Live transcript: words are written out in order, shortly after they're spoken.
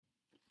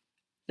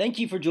Thank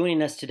you for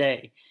joining us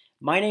today.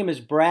 My name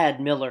is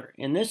Brad Miller,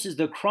 and this is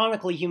the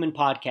Chronically Human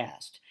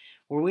podcast,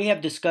 where we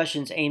have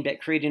discussions aimed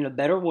at creating a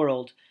better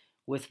world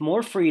with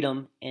more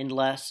freedom and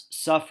less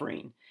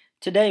suffering.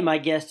 Today, my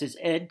guest is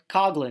Ed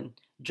Coughlan,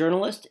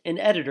 journalist and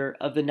editor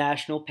of the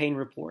National Pain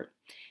Report.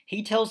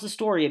 He tells the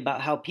story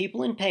about how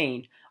people in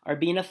pain are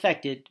being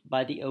affected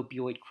by the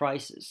opioid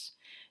crisis.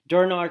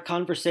 During our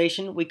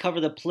conversation, we cover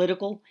the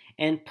political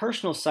and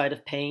personal side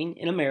of pain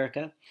in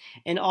America,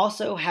 and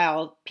also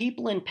how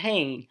people in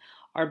pain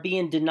are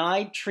being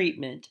denied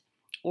treatment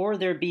or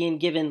they're being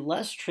given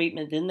less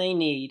treatment than they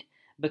need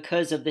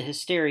because of the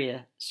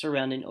hysteria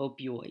surrounding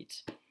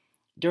opioids.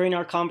 During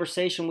our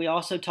conversation, we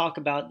also talk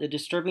about the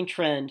disturbing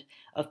trend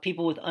of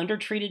people with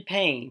undertreated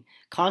pain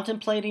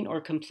contemplating or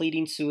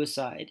completing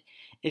suicide.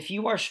 If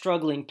you are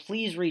struggling,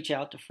 please reach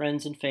out to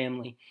friends and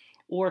family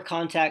or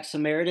contact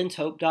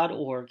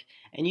Samaritan'sHope.org,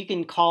 and you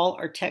can call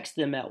or text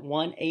them at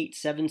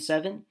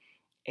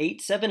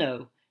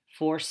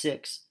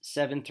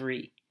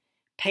 1-877-870-4673.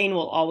 Pain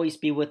will always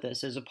be with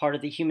us as a part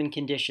of the human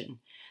condition.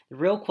 The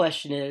real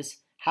question is,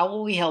 how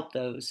will we help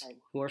those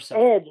who are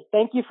suffering? Ed,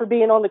 thank you for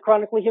being on the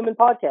Chronically Human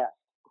podcast.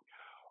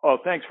 Oh,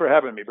 thanks for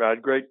having me,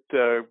 Brad. Great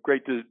to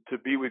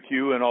be with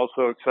you, and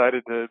also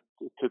excited to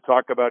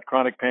talk about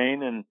chronic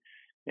pain and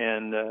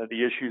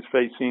the issues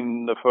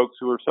facing the folks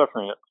who are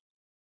suffering it.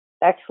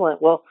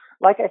 Excellent. Well,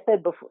 like I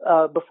said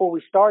before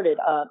we started,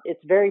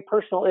 it's a very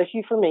personal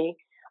issue for me.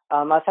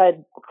 I've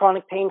had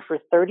chronic pain for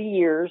 30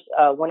 years.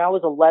 When I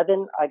was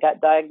 11, I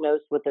got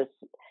diagnosed with a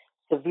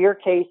severe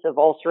case of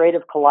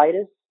ulcerative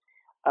colitis.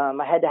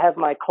 I had to have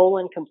my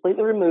colon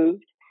completely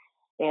removed.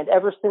 And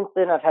ever since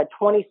then, I've had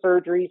 20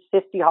 surgeries,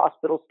 50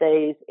 hospital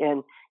stays,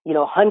 and,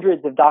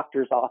 hundreds of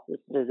doctor's office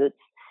visits.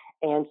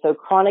 And so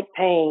chronic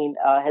pain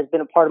has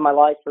been a part of my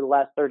life for the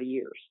last 30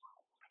 years.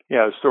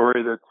 Yeah, a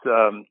story that's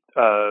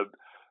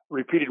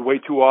repeated way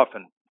too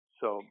often.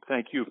 So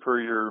thank you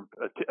for your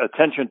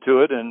attention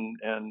to it,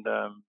 and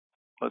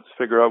let's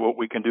figure out what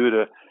we can do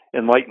to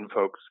enlighten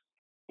folks.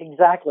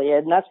 Exactly,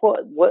 and that's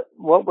what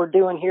we're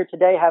doing here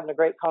today, having a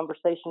great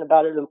conversation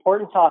about an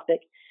important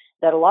topic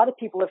that a lot of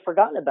people have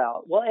forgotten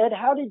about. Well, Ed,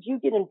 how did you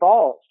get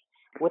involved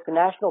with the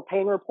National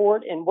Pain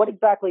Report, and what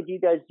exactly do you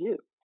guys do?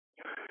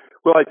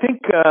 Well, I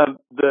think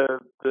the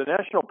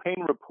National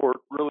Pain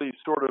Report really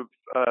sort of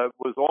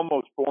was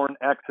almost born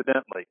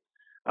accidentally.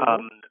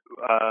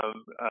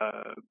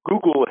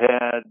 Google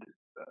had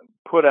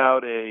put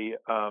out a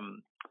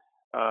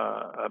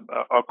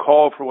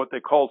call for what they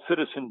called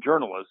citizen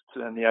journalists,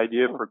 and the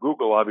idea for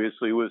Google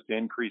obviously was to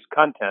increase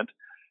content,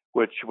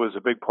 which was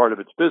a big part of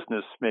its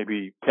business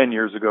maybe 10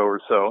 years ago or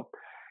so.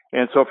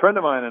 And so a friend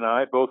of mine and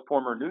I, both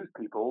former news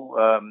people,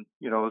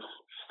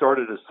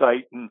 started a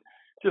site and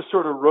just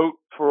sort of wrote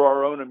for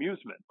our own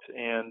amusement.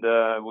 And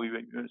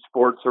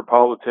sports or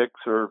politics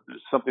or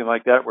something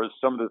like that were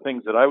some of the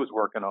things that I was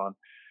working on.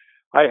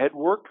 I had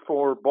worked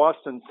for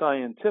Boston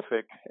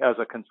Scientific as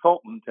a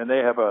consultant, and they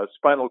have a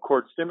spinal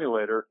cord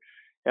stimulator,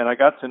 and I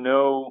got to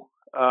know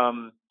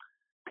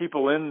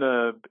people in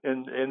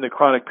the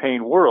chronic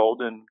pain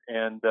world, and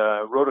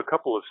wrote a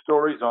couple of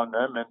stories on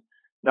them. And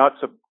not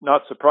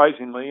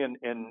surprisingly,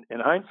 in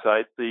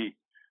hindsight, the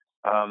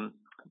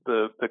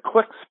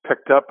clicks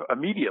picked up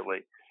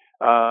immediately.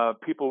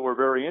 People were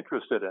very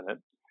interested in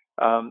it.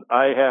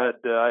 I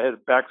had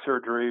back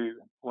surgery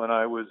when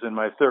I was in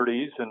my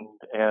 30s,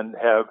 and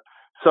have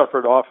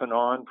suffered off and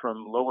on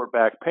from lower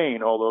back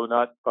pain, although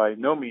not by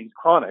no means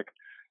chronic,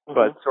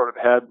 but sort of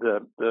had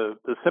the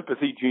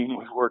sympathy gene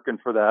was working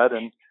for that.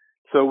 And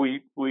so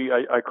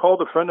I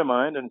called a friend of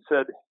mine and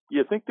said, "Do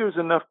you think there's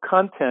enough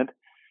content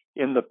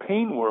in the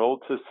pain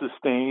world to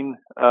sustain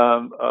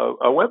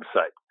a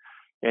website?"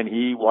 And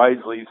he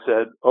wisely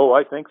said, "Oh,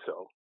 I think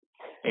so."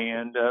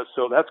 And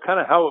so that's kind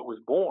of how it was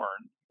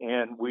born.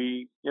 And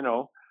we,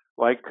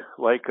 like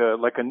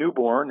a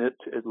newborn,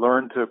 it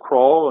learned to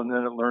crawl, and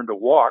then it learned to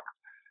walk.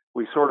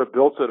 We sort of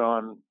built it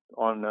on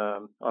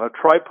a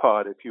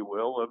tripod, if you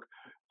will, of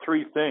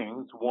three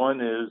things.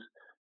 One is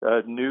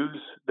news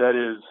that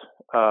is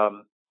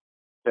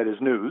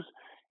news,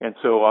 and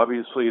so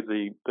obviously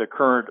the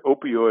current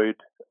opioid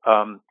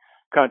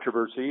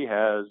controversy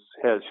has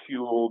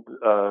fueled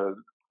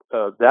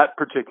that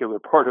particular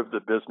part of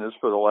the business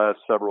for the last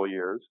several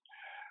years.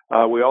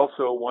 We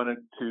also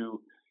wanted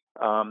to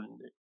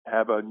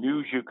have a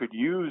news you could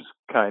use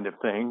kind of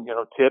thing,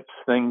 tips,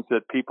 things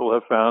that people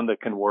have found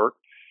that can work.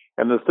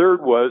 And the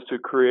third was to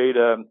create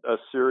a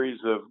series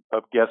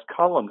of guest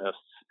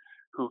columnists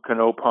who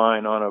can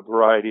opine on a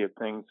variety of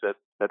things that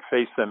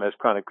face them as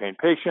chronic pain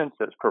patients,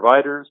 as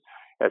providers,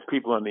 as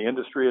people in the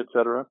industry, et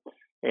cetera.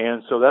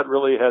 And so that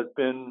really has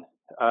been,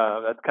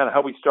 that's kind of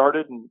how we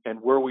started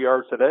and where we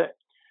are today.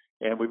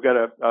 And we've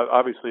got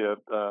obviously a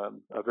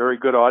very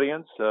good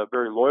audience, a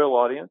very loyal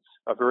audience,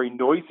 a very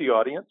noisy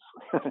audience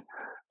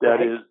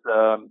that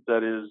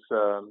is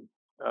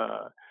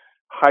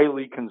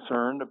highly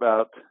concerned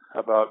about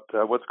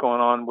what's going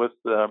on with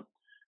the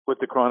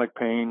chronic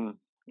pain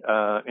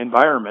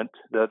environment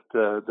that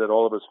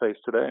all of us face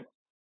today.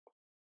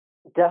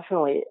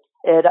 Definitely.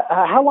 And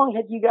how long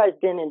have you guys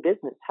been in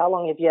business? How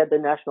long have you had the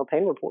National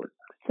Pain Report?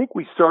 I think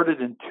we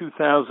started in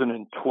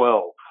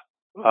 2012.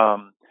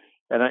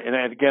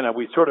 And again,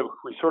 we sort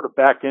of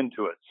backed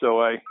into it.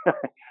 So I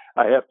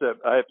I have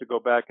to go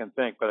back and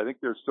think, but I think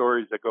there's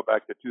stories that go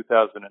back to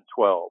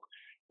 2012,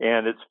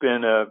 and it's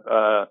been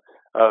a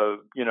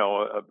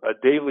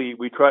daily.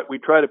 We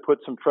try to put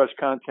some fresh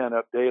content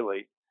up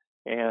daily,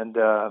 and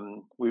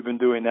we've been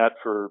doing that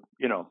for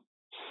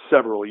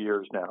several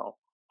years now.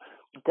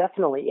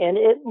 Definitely, and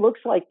it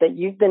looks like that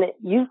you've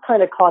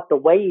kind of caught the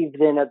wave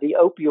then of the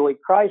opioid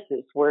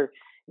crisis, where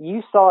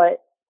you saw it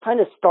kind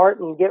of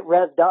start and get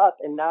revved up,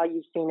 and now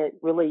you've seen it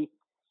really,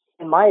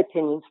 in my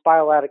opinion,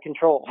 spiral out of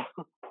control.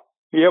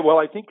 Yeah, well,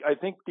 I think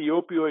the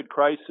opioid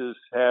crisis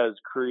has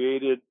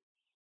created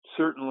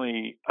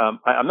certainly.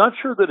 I'm not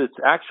sure that it's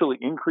actually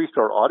increased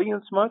our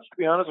audience much, to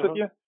be honest with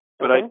you,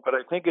 but I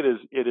think it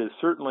is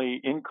certainly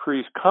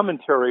increased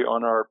commentary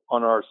on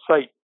our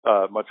site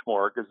much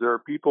more, because there are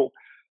people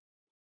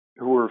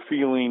who are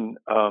feeling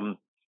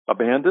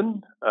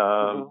abandoned,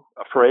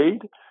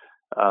 afraid,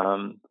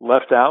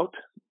 left out,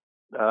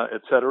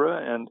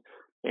 etc.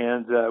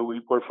 And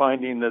we're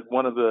finding that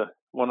one of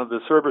the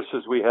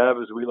services we have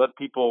is we let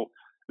people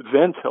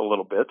vent a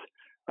little bit,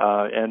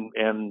 and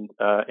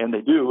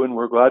they do, and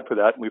we're glad for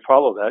that, and we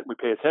follow that, and we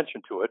pay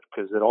attention to it,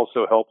 because it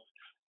also helps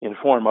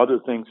inform other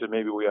things that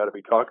maybe we ought to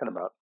be talking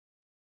about.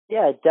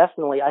 Yeah,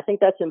 definitely. I think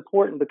that's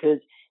important because,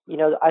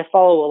 I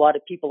follow a lot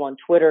of people on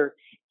Twitter,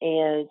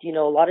 and,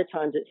 a lot of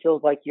times it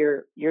feels like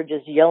you're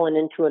just yelling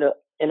into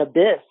an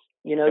abyss.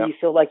 Yep. You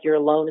feel like you're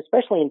alone,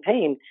 especially in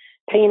pain.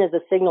 Pain is a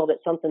signal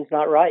that something's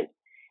not right.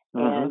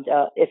 And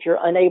if you're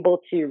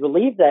unable to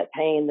relieve that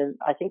pain, then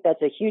I think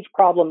that's a huge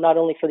problem, not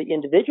only for the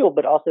individual,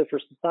 but also for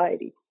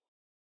society.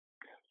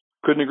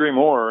 Couldn't agree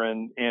more.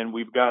 And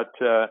we've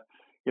got, I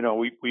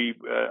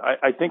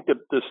think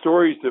that the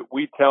stories that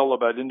we tell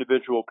about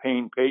individual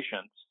pain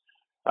patients,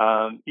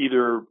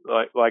 either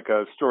like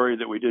a story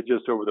that we did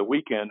just over the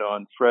weekend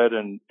on Fred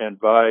and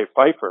Vi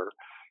Pfeiffer,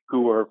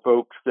 who are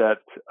folks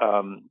that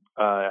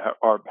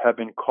have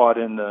been caught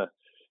in that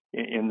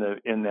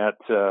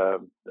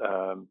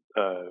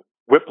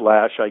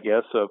whiplash, I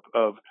guess, of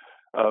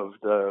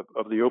the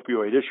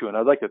opioid issue. And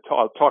I'd like to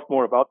talk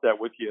more about that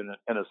with you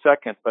in a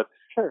second. But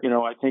sure.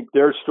 I think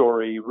their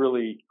story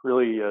really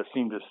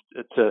seemed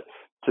to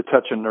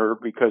touch a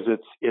nerve, because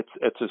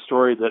it's a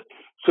story that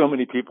so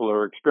many people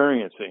are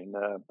experiencing.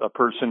 A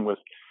person with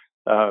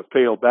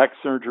failed back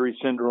surgery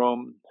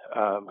syndrome,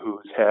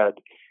 who's had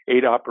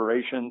 8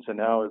 operations and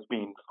now is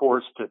being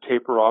forced to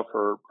taper off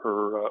her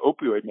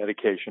opioid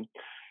medication,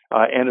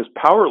 and is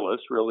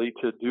powerless really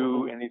to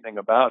do anything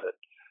about it.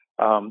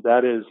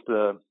 That is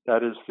the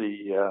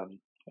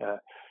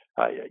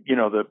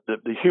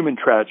human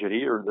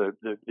tragedy, or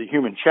the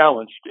human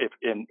challenge, if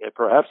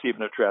perhaps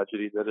even a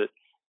tragedy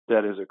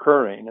that is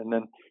occurring. And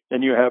then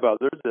you have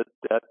others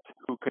that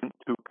who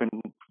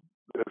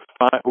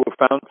have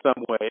found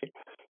some way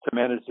to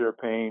manage their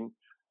pain,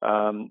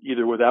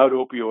 either without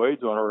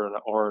opioids or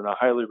in a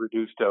highly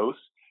reduced dose.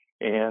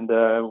 And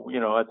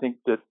I think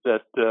that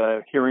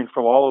hearing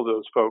from all of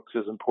those folks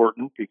is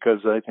important,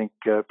 because I think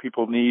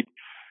people need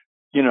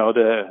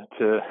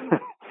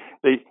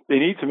they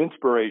need some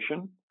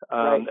inspiration,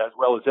 right, as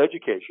well as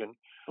education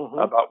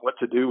about what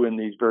to do in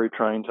these very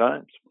trying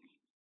times.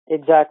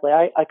 Exactly.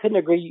 I couldn't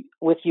agree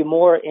with you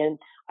more. And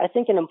I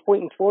think an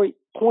important point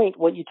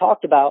what you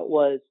talked about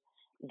was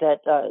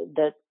that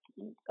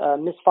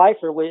Mrs.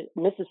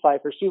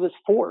 Pfeiffer, she was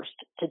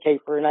forced to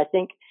taper. And I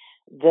think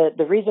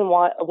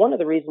one of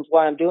the reasons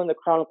why I'm doing the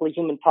Chronically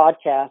Human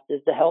podcast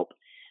is to help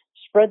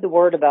spread the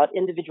word about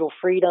individual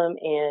freedom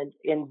and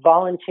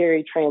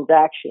involuntary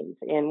transactions.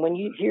 And when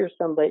you hear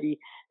somebody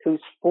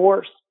who's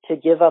forced to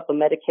give up a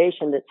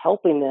medication that's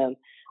helping them,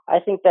 I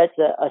think that's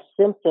a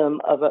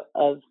symptom of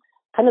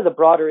kind of the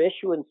broader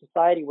issue in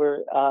society,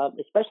 where,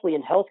 especially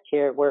in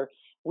healthcare, where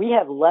we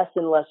have less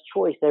and less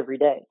choice every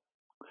day.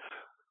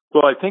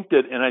 Well, I think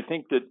that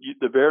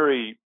the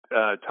very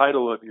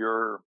title of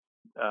your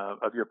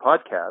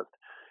podcast,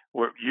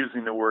 we're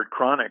using the word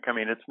chronic. I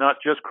mean, it's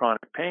not just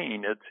chronic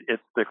pain;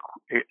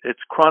 it's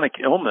chronic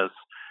illness.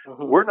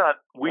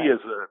 We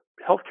as a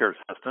healthcare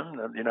system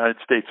in the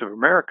United States of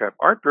America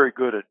aren't very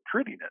good at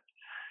treating it.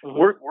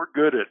 We're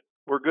good at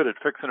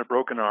fixing a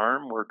broken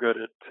arm. We're good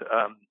at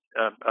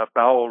a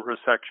bowel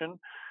resection.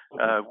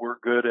 We're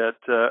good at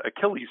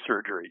Achilles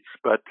surgeries,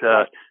 but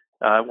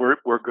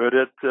we're good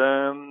at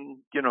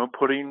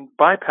putting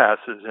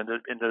bypasses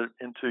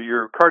into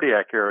your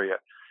cardiac area.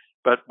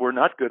 But we're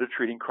not good at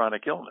treating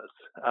chronic illness.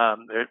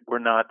 We're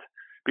not,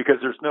 because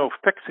there's no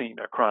fixing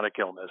a chronic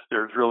illness.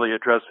 There's really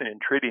addressing and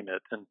treating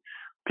it. And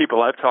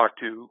people I've talked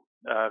to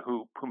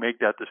who make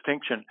that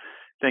distinction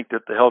think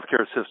that the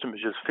healthcare system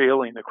is just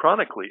failing the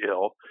chronically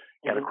ill,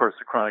 and of course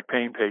the chronic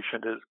pain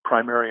patient is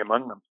primary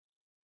among them.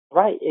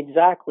 Right,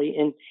 exactly.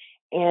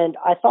 And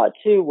I thought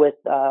too, with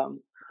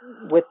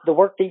the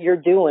work that you're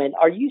doing,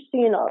 are you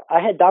seeing? I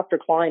had Dr.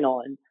 Klein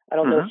on. I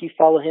don't know if you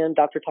follow him,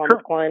 Dr.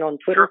 Thomas Klein on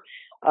Twitter.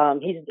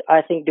 He's,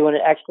 I think, doing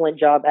an excellent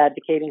job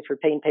advocating for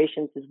pain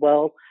patients as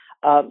well.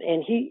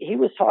 And he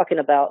was talking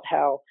about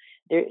how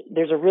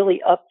there's a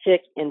really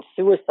uptick in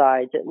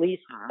suicides, at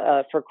least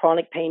for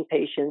chronic pain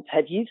patients.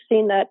 Have you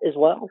seen that as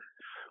well?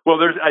 Well,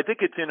 I think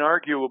it's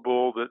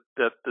inarguable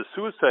that the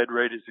suicide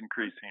rate is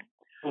increasing.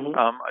 Mm-hmm.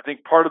 I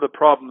think part of the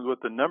problem with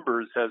the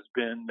numbers has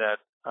been that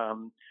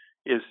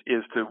is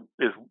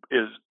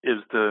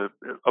the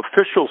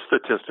official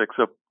statistics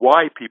of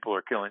why people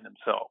are killing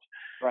themselves.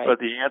 Right. But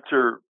the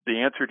answer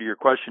to your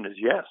question is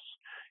yes.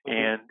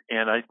 Mm-hmm.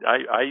 And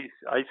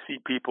I see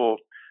people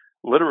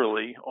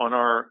literally in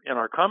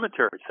our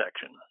commentary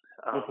section.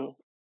 Mm-hmm.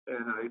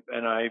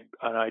 And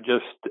I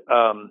just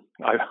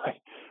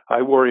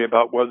I worry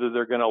about whether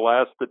they're going to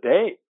last the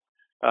day,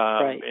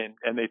 right.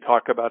 and they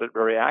talk about it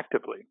very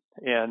actively.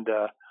 And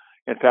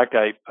in fact,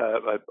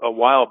 a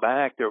while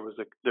back it was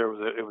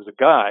a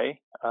guy.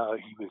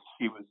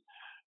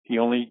 He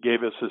only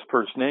gave us his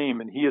first name,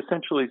 and he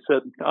essentially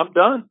said, "I'm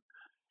done."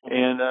 Mm-hmm.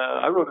 And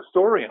I wrote a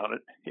story on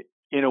it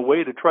in a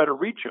way to try to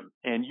reach him.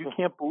 And you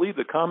can't believe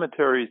the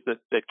commentaries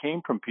that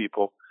came from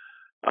people.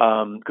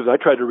 Because I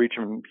tried to reach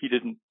him, he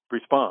didn't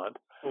respond,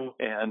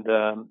 and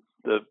the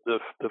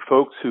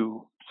folks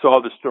who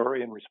saw the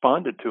story and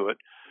responded to it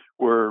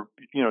were,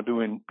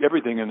 doing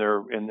everything in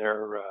their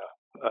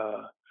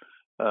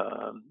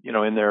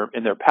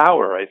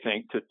power, I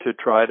think, to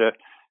try to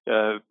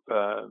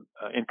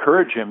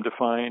encourage him to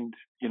find,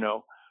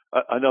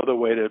 another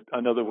way to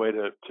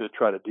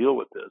try to deal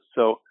with this.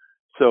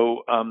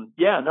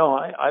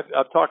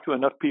 I've talked to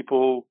enough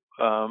people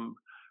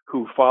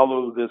who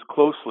follow this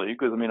closely,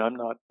 because I'm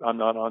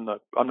not on the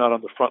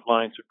front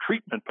lines of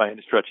treatment by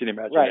any stretch of the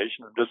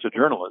imagination. Right. I'm just a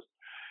journalist.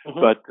 Mm-hmm.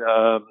 But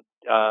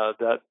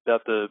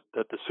that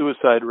the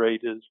suicide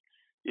rate is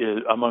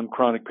among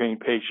chronic pain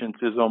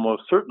patients is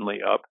almost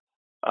certainly up.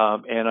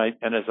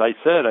 And as I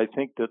said, I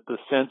think that the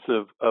sense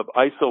of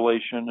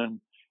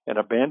isolation and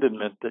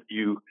abandonment that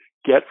you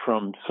get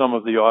from some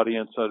of the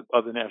audience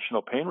of the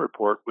National Pain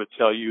Report would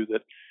tell you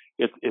that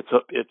it's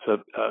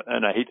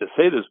and I hate to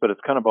say this, but it's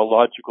kind of a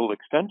logical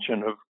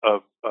extension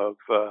of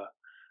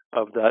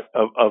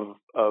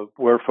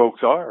where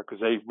folks are, because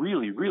they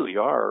really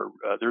are.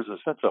 There's a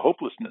sense of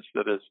hopelessness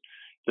that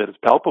is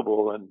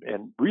palpable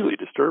and really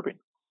disturbing.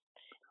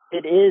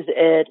 It is,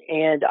 Ed,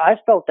 and I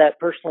felt that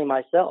personally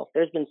myself.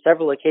 There's been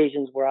several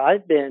occasions where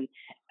I've been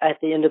at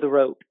the end of the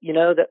rope.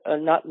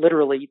 Not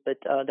literally, but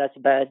that's a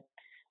bad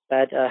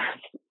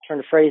turn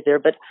of phrase there.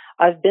 But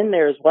I've been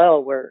there as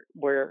well, where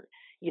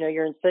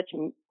you're in such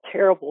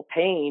terrible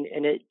pain,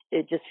 and it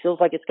just feels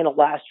like it's going to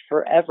last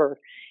forever,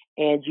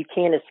 and you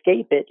can't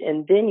escape it.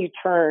 And then you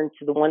turn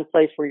to the one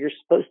place where you're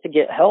supposed to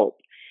get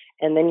help,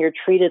 and then you're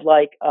treated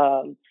like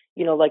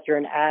like you're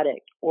an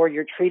addict, or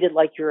you're treated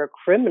like you're a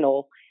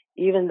criminal,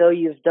 even though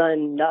you've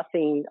done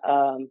nothing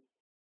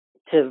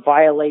to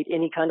violate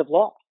any kind of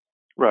law.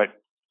 Right.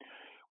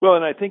 Well,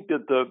 and I think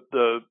that the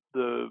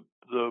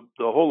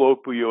whole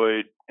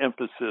opioid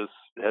emphasis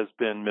has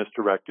been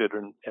misdirected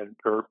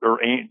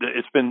or aimed.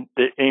 It's been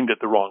aimed at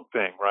the wrong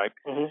thing, right?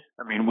 Mm-hmm.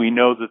 I mean, we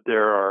know that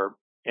there are,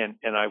 and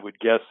I would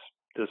guess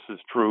this is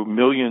true,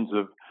 millions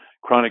of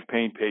chronic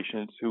pain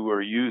patients who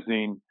are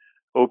using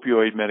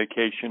opioid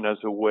medication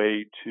as a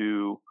way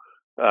to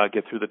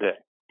get through the day.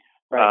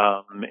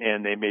 Right.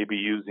 And they may be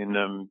using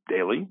them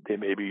daily. They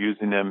may be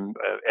using them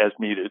as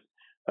needed,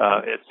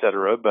 et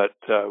cetera. But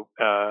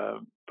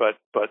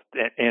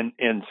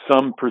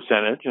some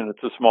percentage, and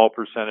it's a small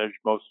percentage,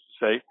 most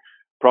say,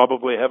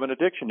 probably have an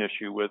addiction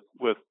issue with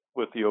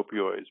the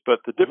opioids. But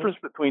the difference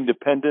between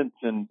dependence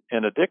and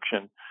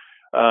addiction,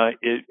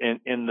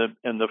 in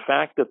the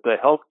fact that the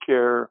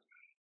healthcare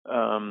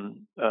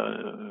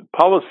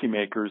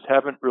policymakers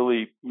haven't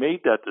really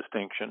made that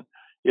distinction.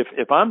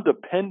 If I'm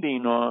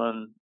depending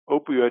on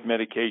opioid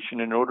medication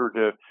in order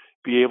to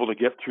be able to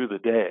get through the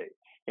day,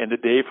 and the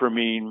day for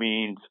me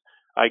means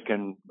I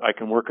can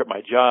work at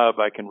my job,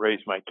 I can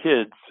raise my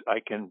kids, I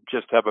can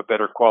just have a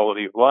better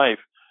quality of life,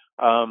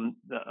 I'm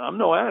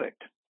no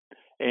addict.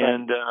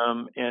 And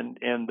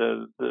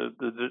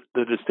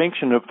the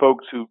distinction of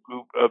folks who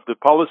of the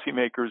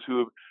policymakers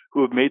who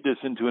have made this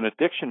into an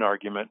addiction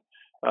argument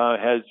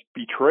has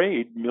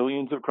betrayed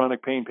millions of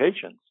chronic pain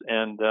patients.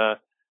 And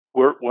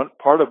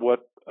part of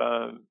what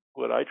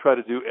I try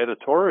to do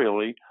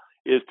editorially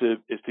is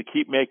to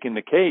keep making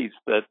the case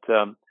that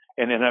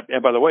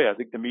and by the way, I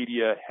think the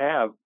media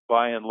have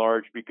by and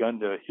large begun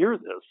to hear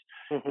this,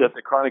 that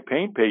the chronic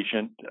pain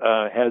patient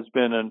has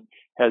been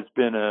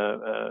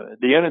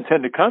the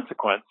unintended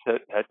consequence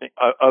I think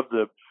of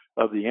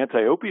the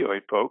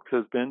anti-opioid folks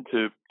has been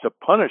to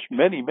punish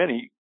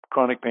many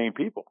chronic pain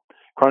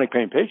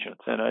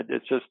patients, and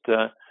it's just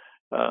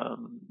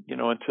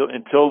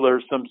until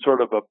there's some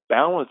sort of a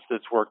balance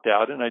that's worked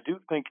out, and I do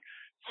think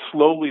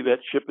slowly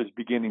that ship is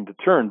beginning to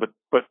turn,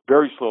 but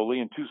very slowly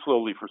and too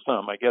slowly for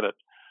some. I get it.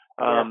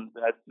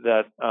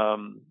 That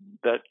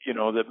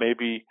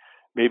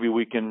maybe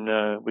we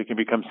can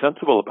become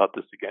sensible about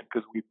this again,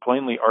 because we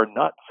plainly are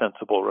not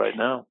sensible right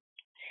now.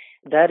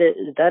 That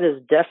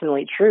is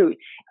definitely true.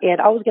 And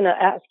I was going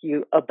to ask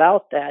you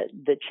about that,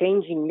 the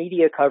changing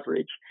media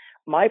coverage.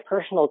 My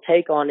personal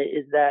take on it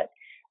is that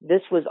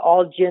this was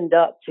all ginned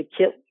up to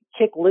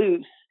kick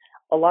loose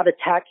a lot of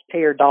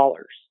taxpayer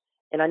dollars.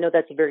 And I know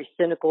that's a very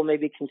cynical,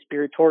 maybe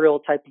conspiratorial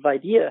type of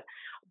idea,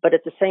 but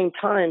at the same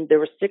time, there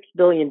was $6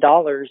 billion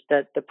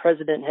that the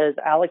president has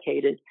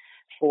allocated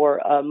for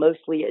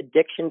mostly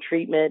addiction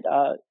treatment.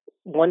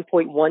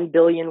 1.1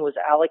 billion was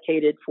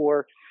allocated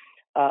for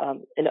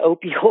an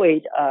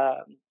opioid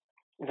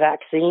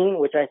vaccine,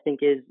 which I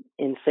think is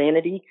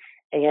insanity,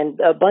 and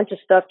a bunch of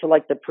stuff to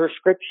like the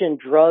prescription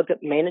drug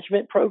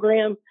management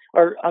program,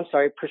 or I'm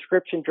sorry,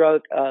 prescription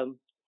drug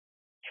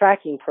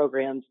tracking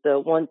programs, the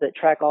ones that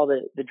track all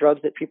the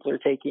drugs that people are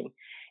taking.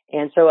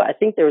 And so I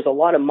think there was a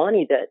lot of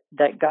money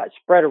that got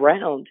spread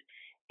around.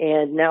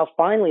 And now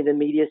finally the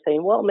media is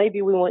saying, well,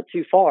 maybe we went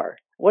too far.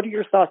 What are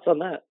your thoughts on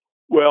that?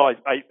 Well,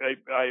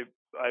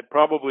 I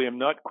probably am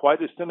not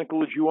quite as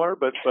cynical as you are,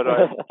 but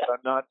I'm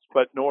not.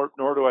 But nor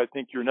do I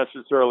think you're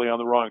necessarily on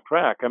the wrong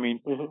track. I mean,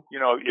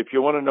 if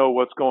you want to know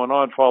what's going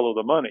on, follow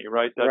the money,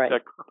 right?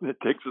 That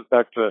takes us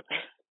back to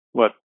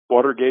what,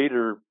 Watergate,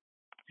 or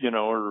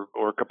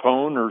or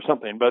Capone or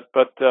something. But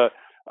so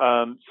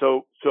I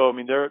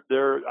mean,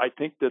 I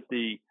think that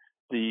the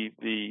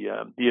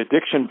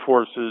addiction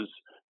forces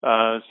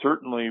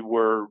certainly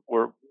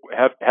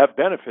have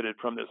benefited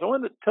from this. I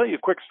wanted to tell you a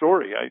quick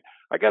story.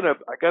 I got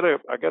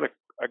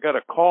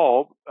a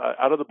call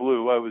out of the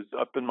blue. I was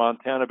up in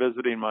Montana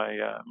visiting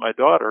my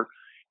daughter,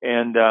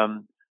 and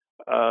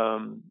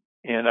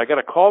I got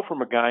a call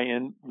from a guy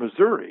in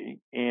Missouri,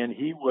 and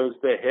he was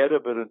the head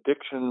of an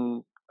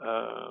addiction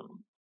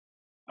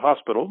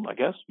hospital, I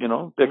guess,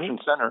 addiction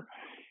center.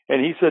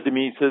 And he said to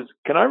me, he says,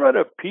 "Can I write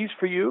a piece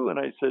for you?" And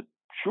I said,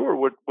 "Sure.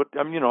 What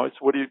I mean,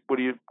 it's what are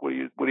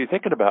you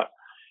thinking about?"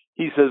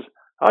 He says,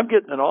 "I'm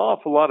getting an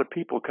awful lot of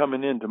people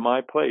coming into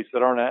my place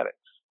that aren't addicts.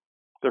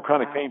 They're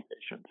chronic pain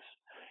patients."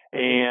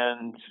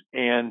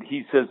 And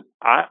he says,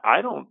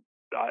 I'm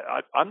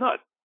not,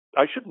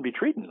 I shouldn't be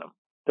treating them.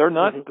 They're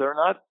not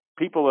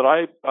people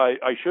that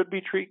I should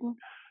be treating.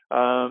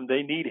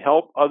 They need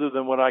help other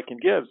than what I can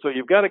give. So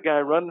you've got a guy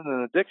running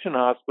an addiction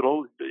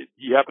hospital.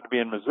 He happened to be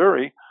in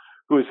Missouri,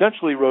 who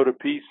essentially wrote a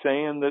piece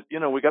saying that,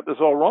 we got this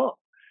all wrong.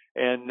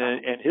 And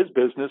his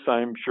business,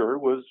 I'm sure,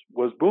 was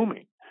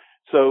booming.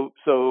 So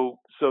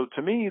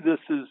to me, this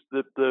is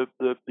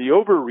the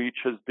overreach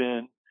has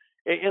been,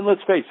 and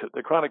let's face it,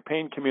 the chronic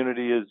pain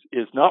community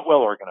is not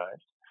well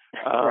organized.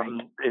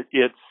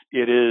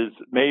 It is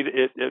made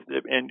it,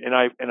 and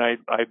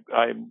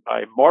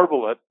I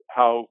marvel at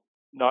how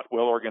not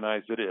well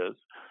organized it is,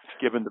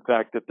 given the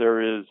fact that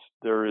there is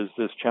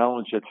this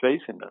challenge that's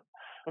facing them.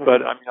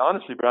 But I mean,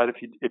 honestly, Brad,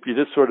 if you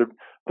just sort of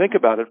think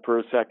about it for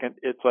a second,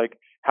 it's like,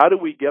 how do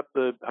we get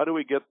the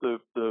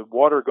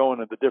water going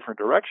in the different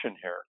direction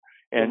here,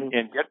 and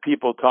get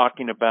people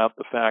talking about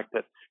the fact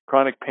that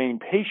chronic pain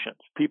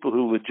patients, people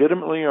who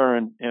legitimately are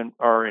in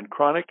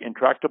chronic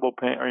intractable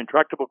pain or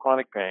intractable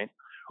chronic pain,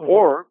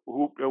 or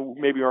who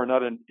maybe are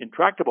not in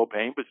intractable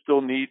pain but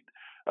still need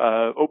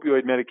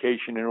opioid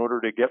medication in order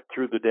to get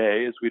through the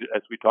day, as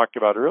we talked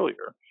about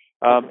earlier,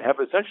 have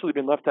essentially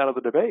been left out of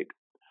the debate.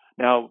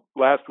 Now,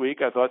 last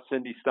week, I thought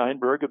Cindy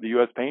Steinberg of the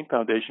U.S. Pain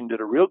Foundation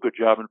did a real good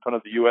job in front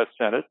of the U.S.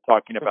 Senate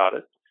talking about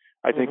it.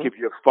 I think if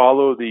you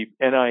follow the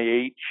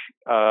NIH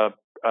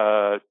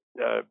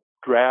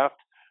draft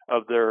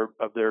of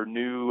their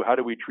new "How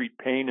do we treat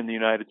pain in the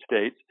United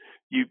States,"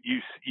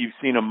 you've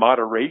seen a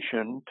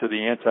moderation to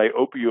the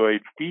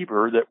anti-opioid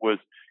fever that was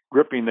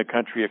gripping the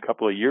country a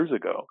couple of years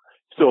ago.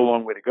 Still a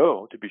long way to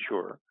go, to be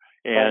sure.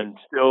 And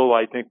still,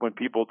 I think when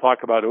people talk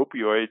about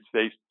opioids,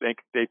 they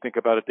think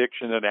about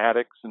addiction and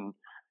addicts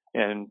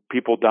and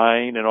people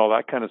dying and all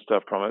that kind of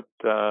stuff from it.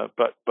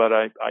 But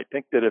I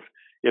think that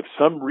if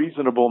some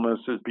reasonableness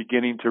is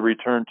beginning to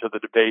return to the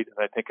debate,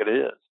 and I think it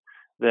is,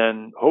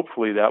 then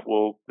hopefully that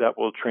will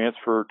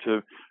transfer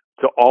to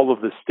all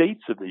of the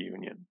states of the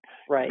union.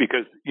 Right.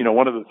 Because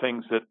one of the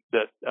things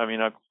that I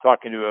mean, I was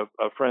talking to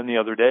a friend the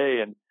other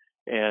day and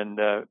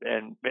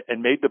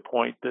made the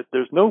point that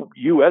there's no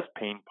U.S.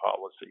 pain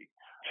policy.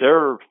 There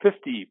are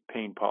 50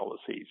 pain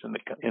policies in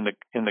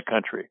the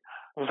country.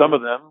 Some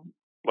of them,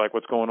 like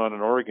what's going on in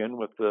Oregon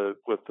with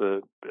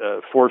the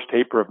forced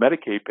taper of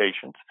Medicaid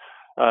patients,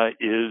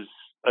 is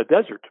a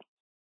desert.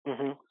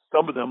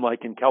 Some of them,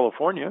 like in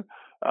California,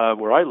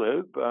 where I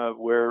live,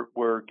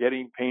 where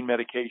getting pain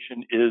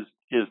medication is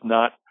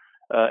not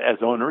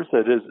as onerous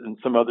as it is in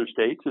some other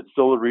states. It's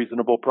still a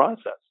reasonable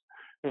process.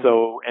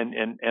 So,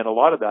 and a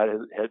lot of that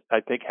I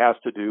think has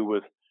to do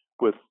with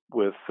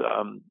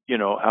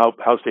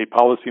how state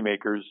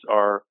policymakers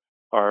are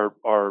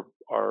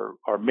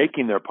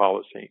making their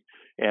policy,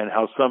 and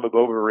how some have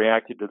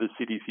overreacted to the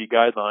CDC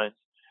guidelines,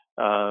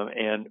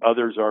 and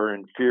others are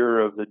in fear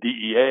of the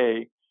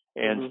DEA,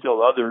 and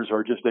still others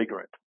are just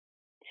ignorant.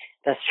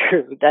 That's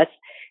true.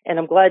 And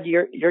I'm glad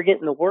you're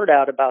getting the word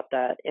out about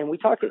that. And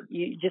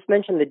you just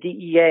mentioned the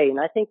DEA, and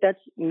I think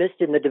that's missed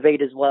in the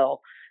debate as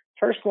well.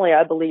 Personally,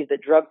 I believe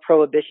that drug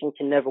prohibition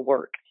can never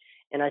work.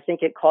 and I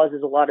think it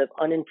causes a lot of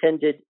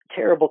unintended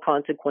terrible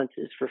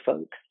consequences for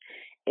folks.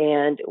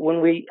 And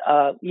when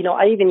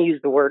I even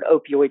use the word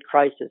opioid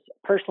crisis.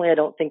 Personally, I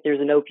don't think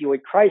there's an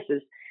opioid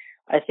crisis.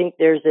 I think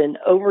there's an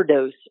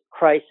overdose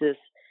crisis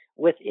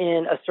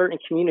within a certain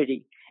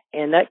community.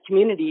 And that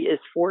community is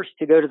forced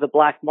to go to the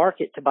black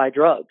market to buy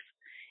drugs.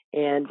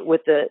 And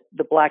with the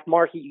black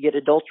market, you get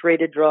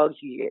adulterated drugs,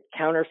 you get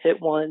counterfeit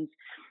ones.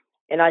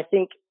 And I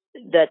think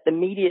that the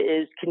media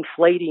is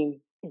conflating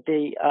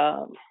the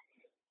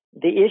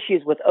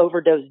issues with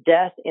overdose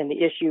death and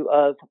the issue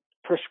of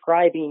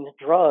prescribing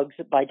drugs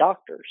by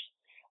doctors.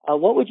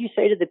 What would you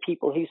say to the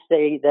people who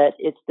say that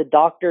it's the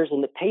doctors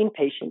and the pain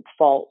patients'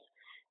 fault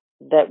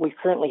that we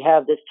currently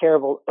have this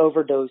terrible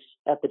overdose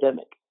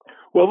epidemic?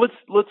 Well,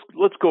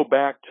 let's go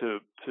back to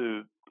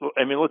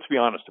let's be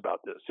honest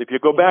about this. If you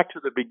go back to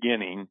the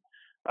beginning,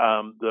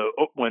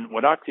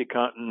 when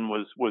OxyContin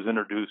was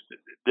introduced,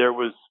 there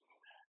was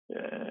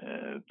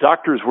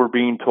doctors were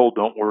being told,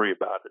 "Don't worry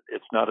about it;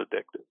 it's not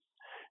addictive."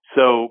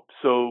 So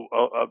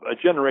a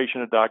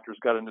generation of doctors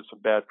got into some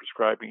bad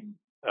prescribing,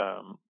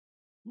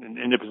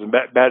 and it was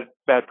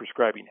bad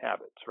prescribing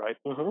habits, right?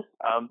 Mm-hmm.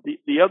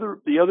 The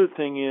other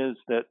thing is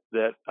that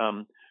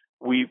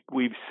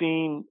we've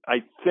seen.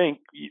 I think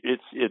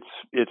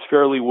it's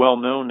fairly well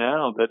known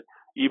now that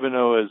even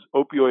though as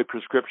opioid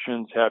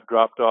prescriptions have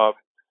dropped off,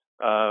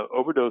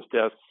 overdose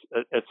deaths,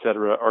 et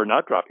cetera, are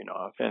not dropping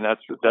off, and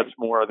that's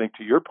more, I think,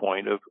 to your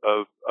point of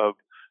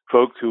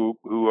folks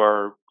who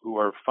are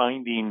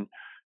finding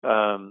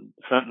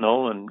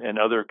fentanyl and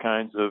other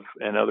kinds of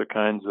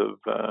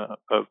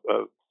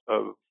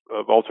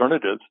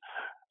alternatives,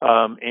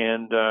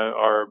 and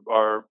are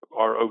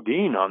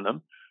ODing on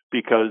them,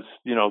 because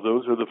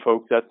those are the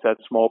folks, that's that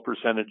small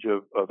percentage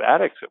of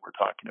addicts that we're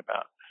talking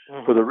about.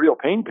 Mm-hmm. For the real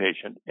pain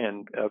patient,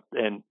 and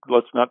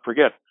let's not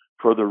forget,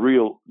 for the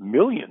real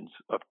millions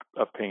of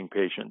pain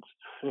patients,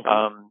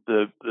 mm-hmm.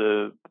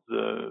 The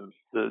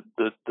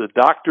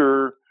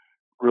doctor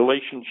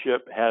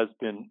relationship has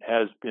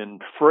been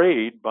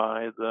frayed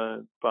by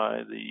the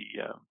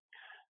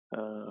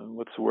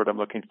what's the word I'm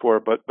looking for?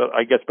 But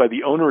I guess by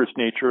the onerous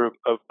nature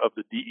of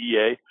the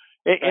DEA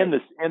and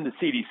the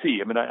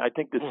CDC. I mean, I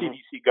think the mm-hmm.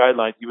 CDC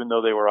guidelines, even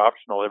though they were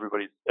optional,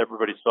 everybody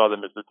saw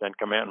them as the Ten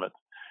Commandments,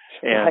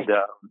 and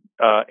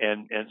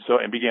so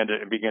began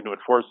to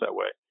enforce that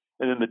way.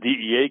 And then the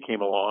DEA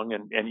came along,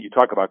 and you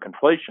talk about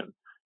conflation,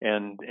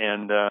 and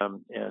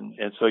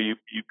so you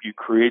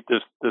create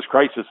this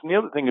crisis. And the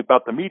other thing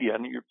about the media,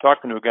 and you're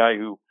talking to a guy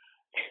who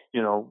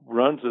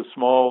runs a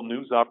small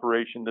news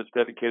operation that's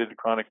dedicated to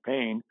chronic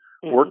pain,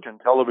 mm-hmm. worked in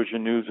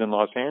television news in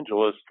Los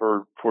Angeles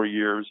for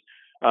years.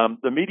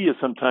 The media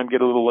sometimes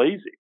get a little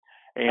lazy,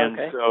 and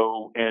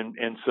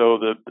so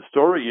the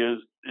story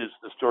is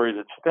the story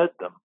that's fed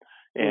them.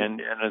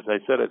 And as I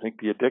said, I think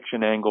the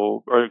addiction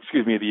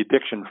the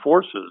addiction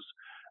forces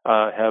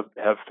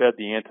have fed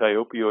the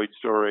anti-opioid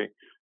story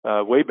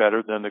way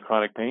better than the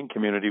chronic pain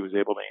community was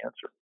able to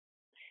answer.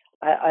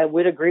 I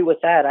would agree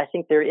with that. I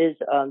think there is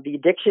the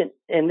addiction,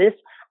 and this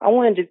I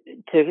wanted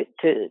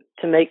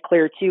to make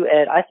clear too,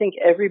 Ed. I think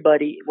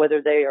everybody, whether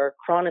they are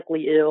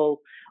chronically ill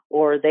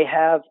or they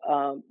have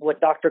what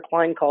Dr.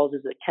 Klein calls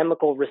is a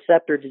chemical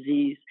receptor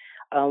disease,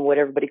 what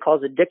everybody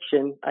calls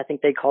addiction, I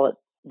think they call it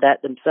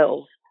that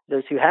themselves,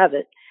 those who have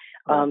it,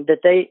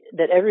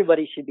 that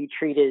everybody should be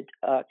treated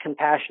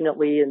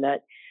compassionately, and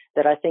that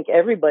I think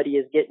everybody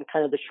is getting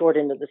kind of the short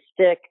end of the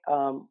stick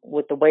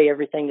with the way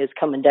everything is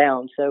coming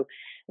down. So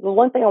the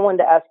one thing I wanted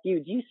to ask you,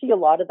 do you see a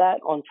lot of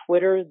that on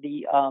Twitter,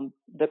 the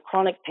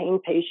chronic pain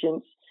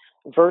patients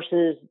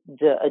versus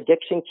the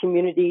addiction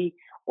community,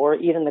 or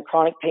even the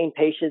chronic pain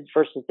patients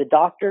versus the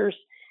doctors?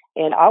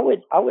 And I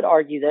would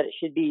argue that it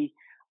should be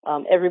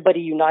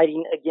everybody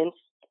uniting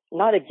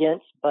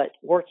but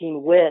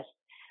working with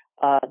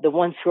the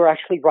ones who are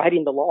actually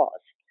writing the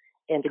laws,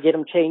 and to get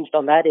them changed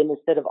on that end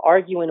instead of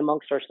arguing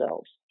amongst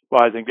ourselves.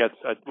 Well, I think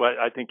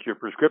I think your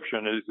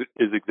prescription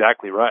is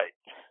exactly right,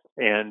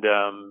 and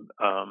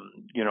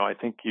I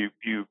think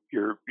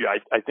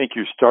I think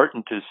you're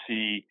starting to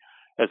see,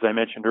 as I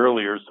mentioned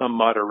earlier, some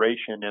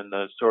moderation in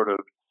the sort of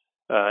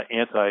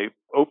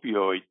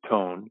anti-opioid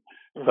tone.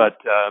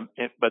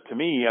 Mm-hmm. But to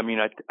me, I mean,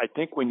 I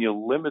think when you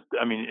limit,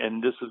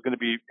 and this is going to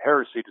be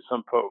heresy to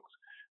some folks,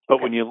 but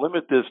when you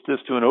limit this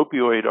to an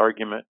opioid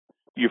argument,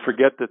 you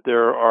forget that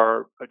there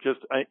are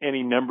just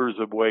any numbers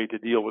of ways to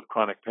deal with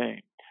chronic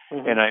pain.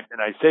 Mm-hmm. And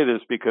I say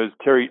this because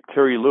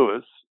Terry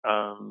Lewis,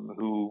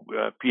 who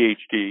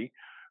PhD,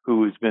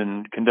 who has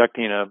been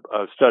conducting a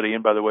study,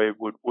 and by the way,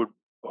 would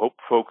hope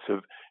folks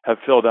have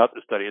filled out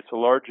the study. It's the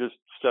largest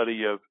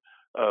study of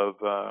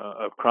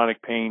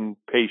chronic pain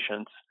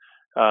patients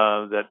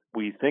that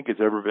we think has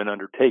ever been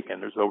undertaken.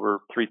 There's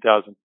over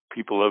 3,000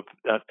 people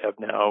have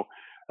now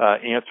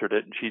answered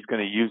it, and she's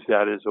going to use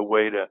that as a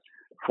way to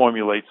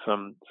formulate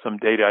some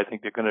data I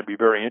think they're going to be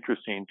very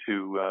interesting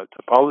to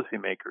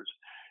policymakers.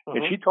 Mm-hmm.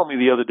 And she told me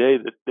the other day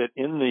that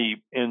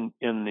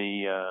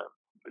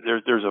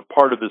there's a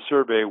part of the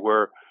survey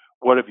where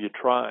what have you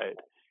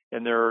tried,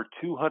 and there are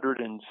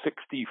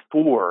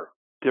 264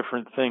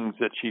 different things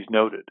that she's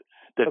noted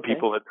that Okay.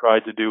 people had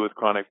tried to do with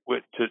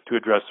to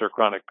address their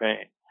chronic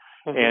pain.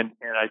 Mm-hmm.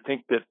 And I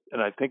think that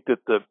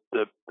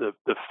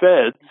the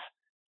feds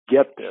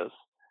get this.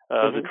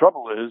 The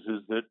trouble is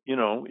that,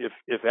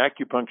 if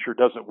acupuncture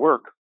doesn't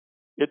work,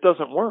 it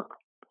doesn't work.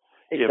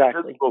 If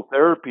physical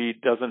therapy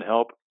doesn't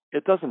help,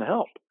 it doesn't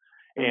help.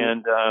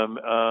 And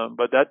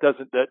but that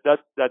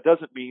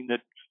doesn't mean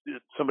that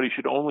somebody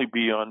should only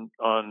be on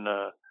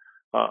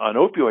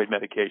opioid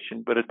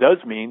medication. But it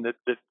does mean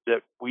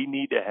that we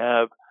need to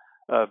have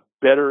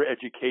better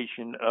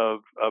education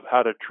of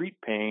how to treat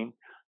pain,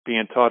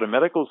 being taught in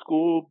medical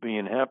school,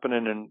 being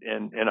happening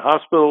in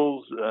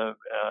hospitals,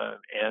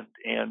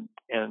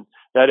 and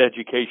that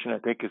education, I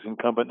think, is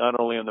incumbent not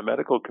only on the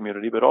medical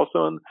community but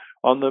also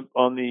on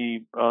the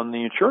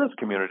insurance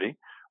community,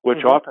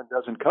 which often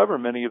doesn't cover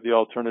many of the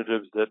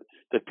alternatives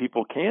that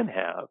people can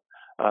have.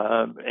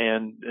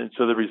 And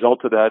so the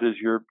result of that is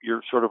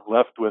you're sort of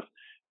left with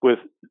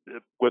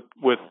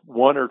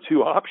one or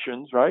two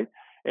options, right?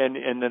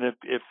 And then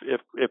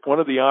if one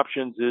of the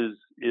options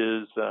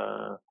is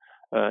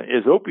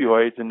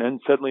opioids, and then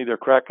suddenly they're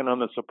cracking on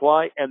the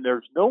supply, and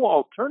there's no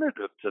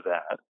alternative to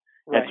that.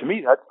 Right. And to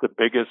me, that's the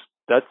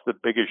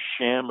biggest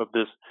sham of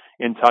this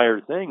entire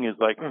thing. Is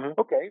like,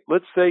 okay,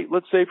 let's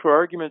say for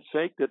argument's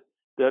sake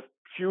that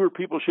fewer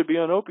people should be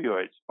on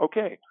opioids.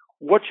 Okay,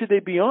 what should they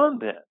be on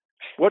then?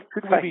 What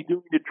could we be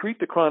doing to treat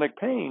the chronic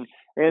pain?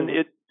 And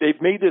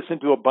they've made this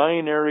into a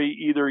binary: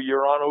 either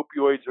you're on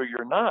opioids or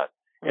you're not.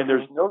 And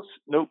there's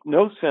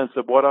no sense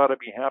of what ought to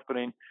be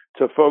happening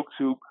to folks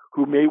who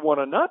may want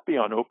to not be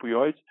on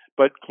opioids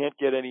but can't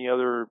get any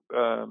other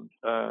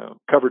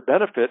covered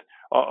benefit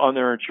on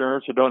their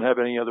insurance, or don't have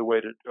any other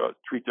way to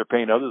treat their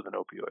pain other than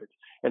opioids.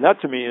 And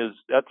that to me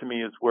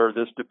is where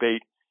this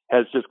debate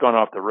has just gone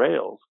off the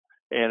rails.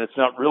 And it's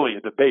not really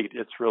a debate;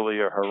 it's really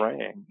a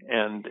harangue.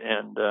 And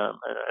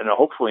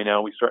hopefully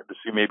now we start to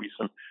see maybe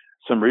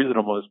some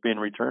reasonableness being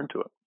returned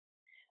to it.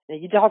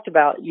 You talked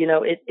about,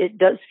 it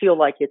does feel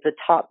like it's a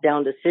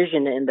top-down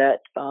decision, in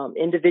that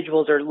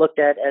individuals are looked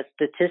at as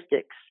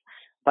statistics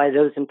by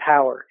those in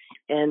power,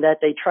 and that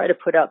they try to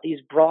put out these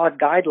broad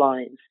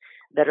guidelines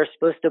that are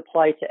supposed to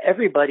apply to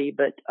everybody.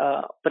 But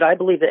I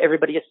believe that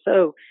everybody is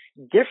so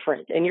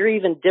different, and you're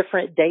even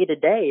different day to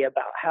day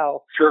about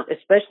how,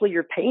 especially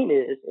your pain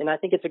is. And I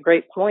think it's a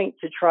great point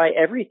to try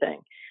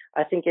everything.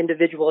 I think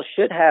individuals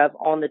should have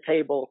on the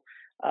table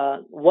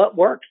what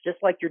works,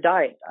 just like your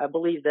diet. I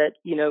believe that,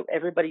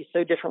 everybody's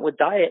so different with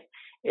diet.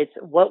 It's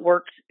what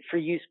works for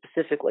you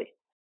specifically.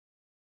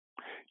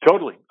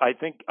 Totally. I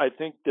think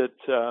that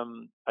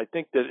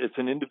it's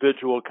an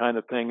individual kind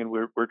of thing, and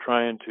we're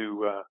trying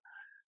to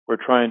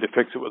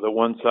fix it with a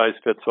one size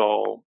fits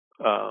all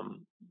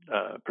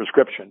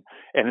prescription.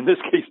 And in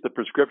this case, the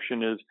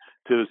prescription is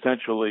to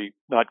essentially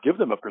not give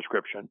them a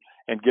prescription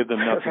and give them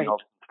nothing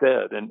else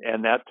instead.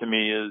 And that to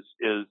me is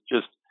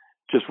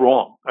just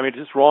wrong. I mean, it's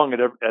just wrong at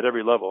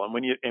every level. And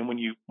when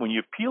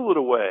you peel it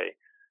away,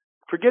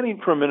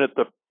 forgetting for a minute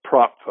the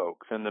prop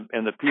folks and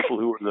the people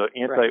who are the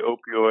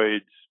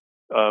anti-opioids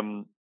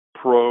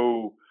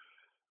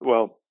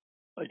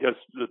I guess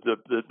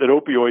that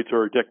opioids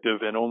are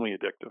addictive and only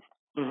addictive.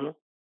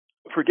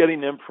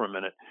 Forgetting them for a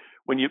minute,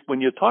 when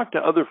you talk to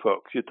other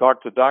folks, you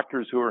talk to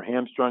doctors who are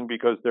hamstrung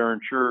because their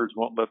insurers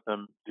won't let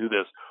them do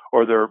this,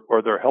 or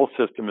their health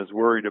system is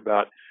worried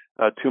about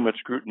too much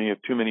scrutiny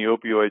if too many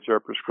opioids are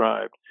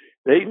prescribed.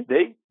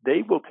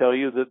 They will tell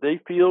you that they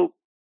feel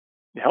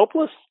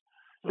helpless.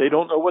 They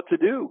don't know what to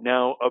do.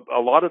 Now, a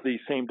lot of these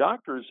same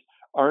doctors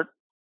aren't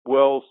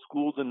well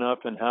schooled enough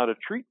in how to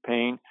treat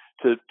pain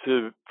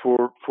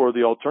for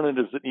the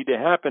alternatives that need to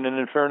happen. And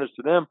in fairness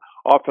to them,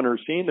 often are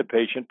seeing the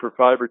patient for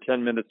 5 or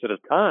 10 minutes at a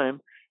time.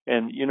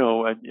 And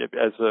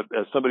as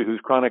somebody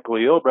who's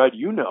chronically ill, Brad,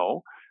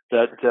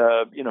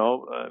 that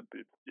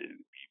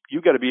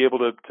you got to be able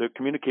to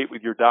communicate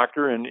with your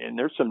doctor, and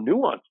there's some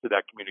nuance to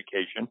that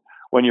communication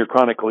when you're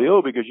chronically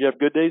ill, because you have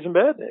good days and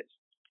bad days.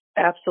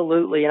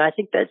 Absolutely. And I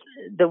think that's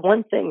the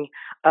one thing.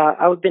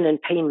 I've been in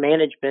pain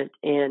management,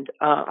 and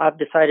I've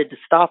decided to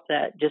stop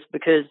that just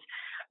because,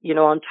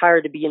 I'm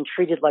tired of being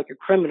treated like a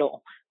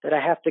criminal, that I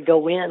have to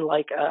go in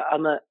like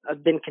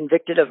I've been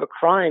convicted of a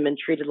crime and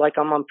treated like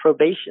I'm on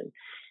probation.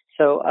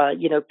 So,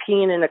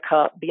 peeing in a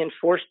cup, being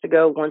forced to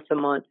go once a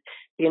month,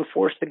 being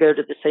forced to go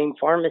to the same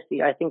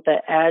pharmacy, I think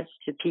that adds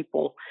to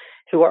people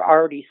who are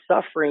already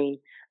suffering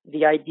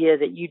the idea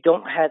that you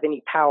don't have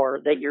any power,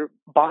 that your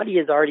body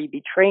is already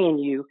betraying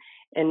you,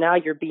 and now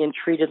you're being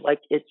treated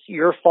like it's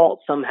your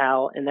fault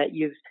somehow, and that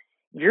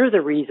you're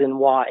the reason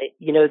why,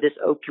 this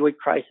opioid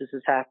crisis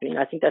is happening.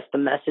 I think that's the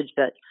message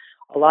that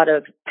a lot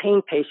of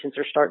pain patients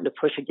are starting to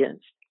push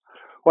against.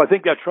 Well, I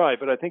think that's right.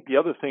 But I think the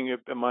other thing,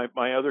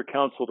 my other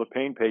counsel to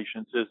pain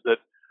patients is that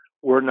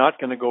we're not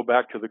going to go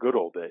back to the good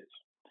old days.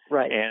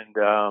 Right. And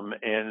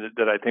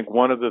that I think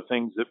one of the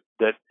things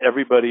that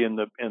everybody in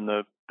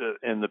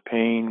the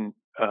pain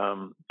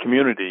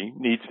community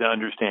needs to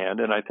understand,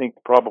 and I think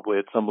probably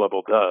at some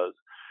level does,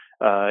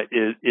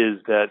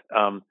 is that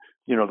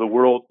the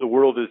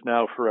world is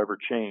now forever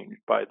changed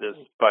by this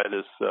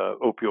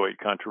opioid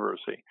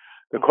controversy.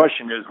 The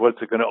question is,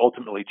 what's it going to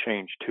ultimately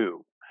change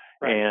to?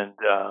 Right. And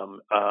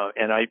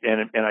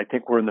I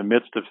think we're in the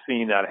midst of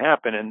seeing that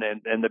happen.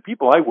 And the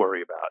people I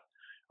worry about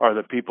are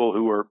the people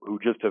who are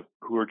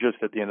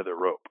just at the end of the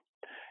rope,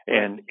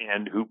 and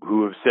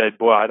who have said,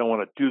 boy, I don't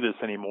want to do this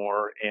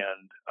anymore.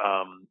 And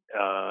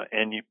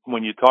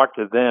when you talk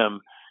to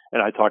them,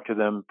 and I talk to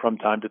them from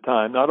time to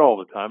time, not all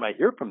the time, I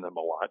hear from them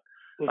a lot.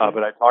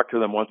 But I talk to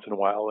them once in a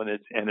while, and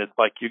it's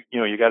like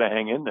you got to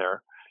hang in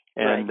there,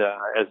 and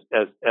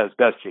as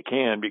best you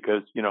can,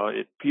 because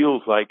it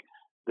feels like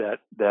that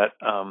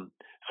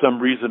some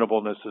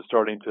reasonableness is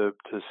starting to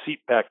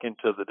seep back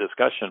into the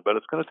discussion, but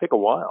it's going to take a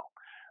while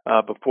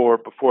before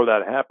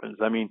that happens.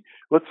 I mean,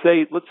 let's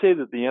say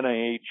that the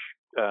NIH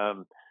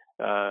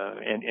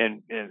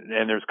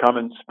and there's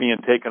comments being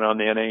taken on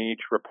the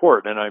NIH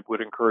report, and I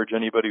would encourage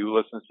anybody who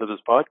listens to this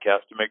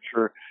podcast to make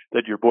sure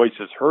that your voice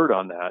is heard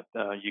on that.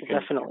 You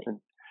can definitely,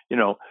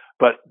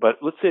 but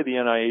let's say the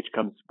NIH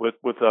comes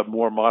with a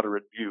more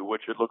moderate view,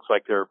 which it looks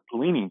like they're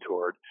leaning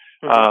toward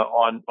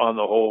on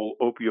the whole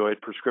opioid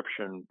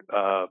prescription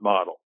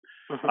model.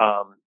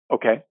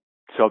 Okay,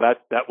 so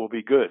that will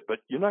be good, but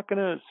you're not going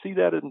to see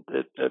that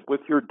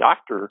with your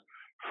doctor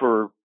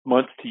for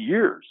months to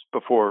years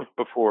before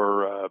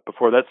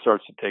that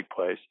starts to take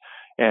place.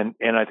 And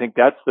I think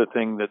that's the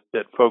thing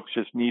that folks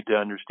just need to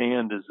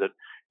understand is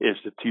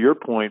that to your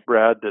point,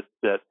 Brad,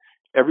 that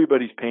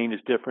everybody's pain is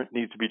different,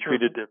 needs to be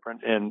treated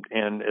different, and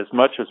as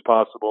much as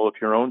possible,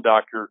 if your own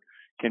doctor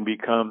can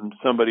become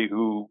somebody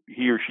who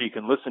he or she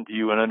can listen to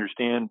you and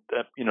understand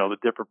that the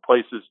different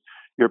places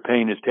your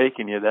pain is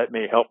taking you, that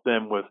may help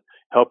them with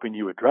helping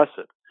you address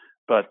it.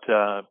 But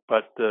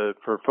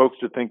for folks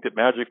to think that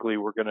magically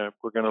we're gonna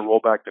roll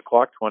back the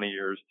clock 20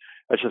 years,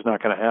 that's just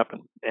not going to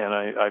happen. And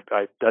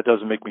I that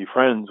doesn't make me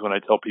friends when I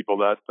tell people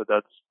that, but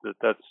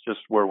that's just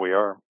where we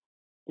are.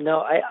 No,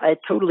 I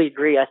totally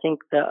agree. I think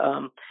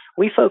that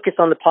we focus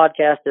on the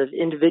podcast of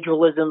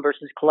individualism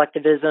versus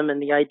collectivism,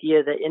 and the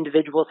idea that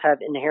individuals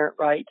have inherent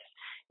rights.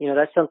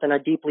 That's something I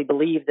deeply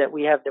believe, that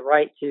we have the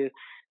right to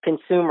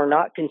consume or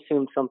not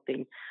consume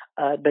something.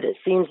 But it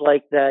seems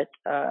like that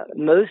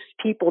most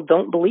people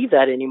don't believe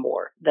that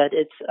anymore, that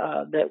it's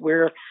that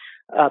we're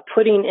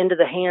putting into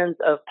the hands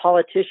of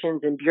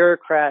politicians and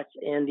bureaucrats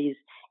and these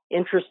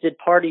interested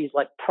parties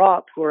like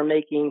Prop, who are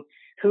making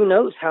who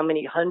knows how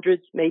many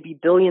hundreds, maybe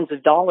billions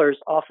of dollars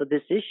off of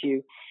this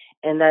issue,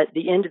 and that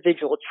the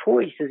individual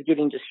choice is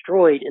getting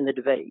destroyed in the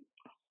debate.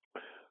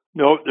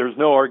 No, there's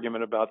no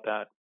argument about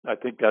that. I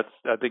think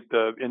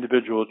the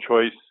individual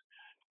choice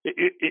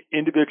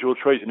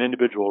and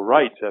individual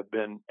rights have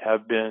been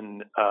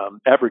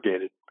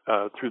abrogated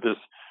through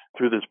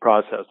this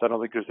process. I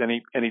don't think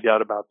there's any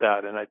doubt about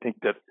that. And I think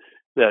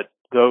that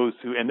those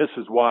who, and this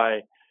is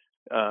why,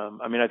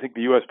 I think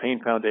the U.S.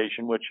 Pain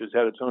Foundation, which has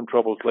had its own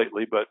troubles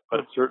lately, but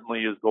certainly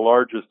is the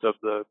largest of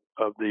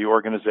the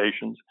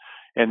organizations,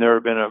 and there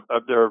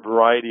are a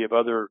variety of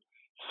other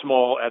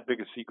small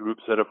advocacy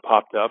groups that have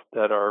popped up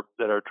that are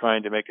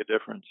trying to make a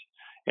difference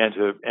and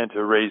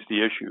to raise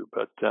the issue.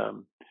 But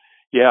I'm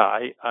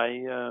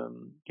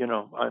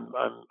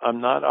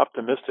not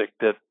optimistic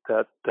that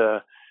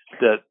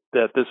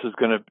this is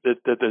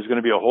that there's going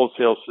to be a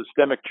wholesale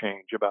systemic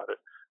change about it.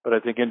 But I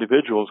think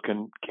individuals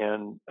can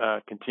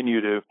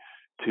continue to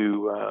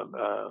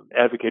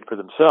advocate for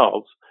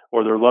themselves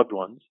or their loved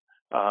ones,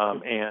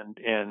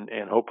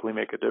 and hopefully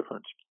make a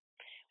difference.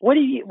 What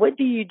do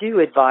you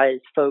advise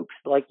folks?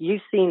 Like,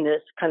 you've seen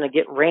this kind of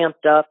get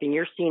ramped up, and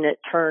you're seeing it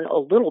turn a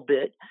little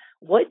bit.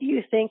 What do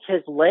you think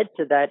has led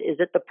to that? Is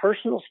it the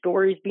personal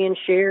stories being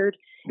shared?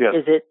 Yes.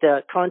 Is it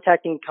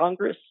contacting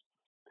Congress?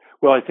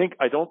 Well,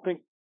 I don't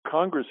think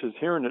Congress is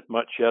hearing it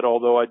much yet,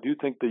 although I do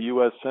think the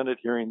U.S. Senate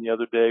hearing the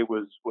other day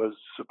was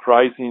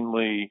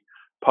surprisingly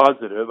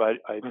positive.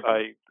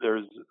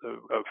 There's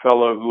a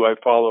fellow who I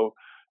follow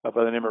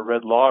by the name of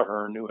Red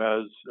Lawhern who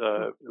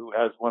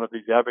has one of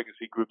these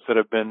advocacy groups that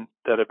have been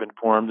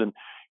formed, and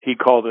he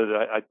called it.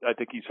 I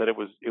think he said it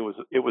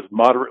was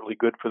moderately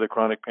good for the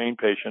chronic pain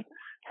patient,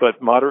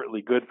 but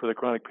moderately good for the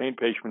chronic pain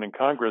patient in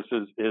Congress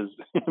is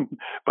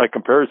by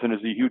comparison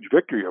is a huge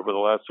victory over the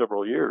last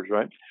several years,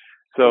 right?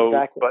 So,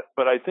 exactly.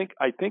 but I think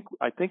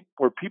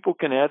where people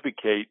can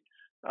advocate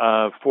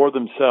for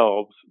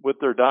themselves with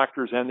their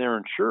doctors and their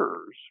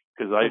insurers,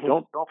 because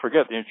don't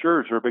forget the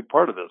insurers are a big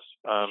part of this,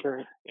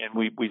 sure. And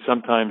we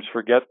sometimes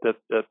forget that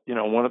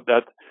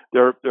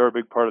they're a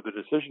big part of the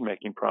decision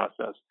making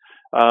process.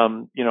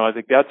 I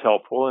think that's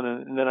helpful,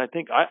 and then I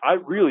think I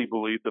really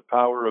believe the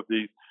power of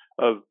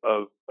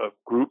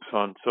groups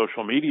on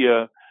social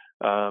media.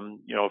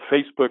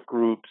 Facebook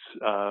groups,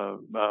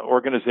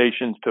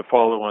 organizations to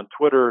follow on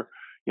Twitter.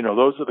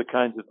 Those are the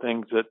kinds of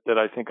things that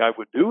I think I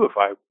would do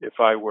if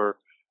I were,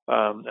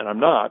 and I'm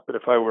not, but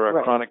if I were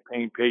a chronic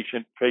pain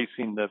patient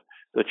facing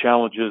the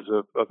challenges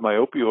of my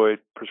opioid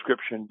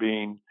prescription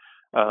being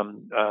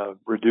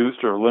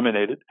reduced or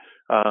eliminated,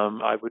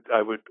 I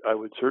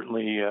would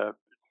certainly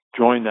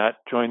join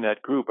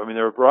that group. I mean,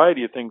 there are a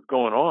variety of things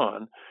going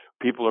on,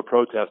 people are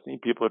protesting.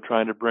 People are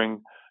trying to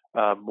bring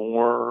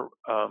more,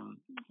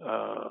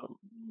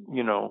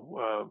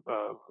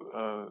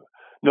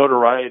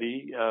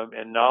 notoriety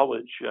and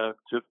knowledge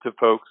to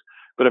folks.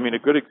 But I mean, a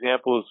good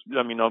example is,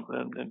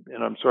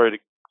 and I'm sorry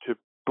to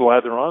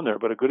blather on there,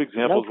 but a good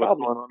example is what's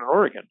going on in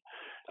Oregon.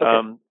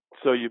 Okay.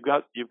 So you've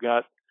got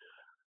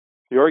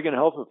the Oregon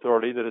Health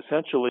Authority that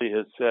essentially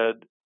has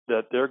said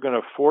that they're going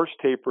to force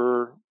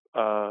taper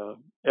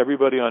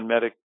everybody on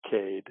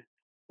Medicaid,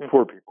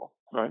 poor people,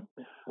 right?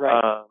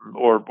 Right.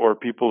 Or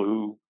people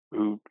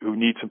who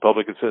need some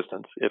public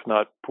assistance, if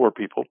not poor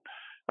people,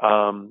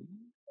 off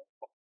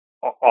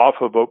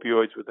of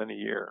opioids within a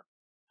year.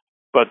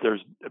 But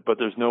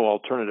there's no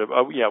alternative.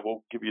 Oh yeah,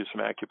 we'll give you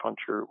some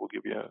acupuncture. We'll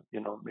give you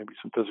maybe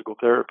some physical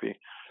therapy,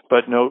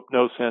 but no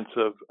sense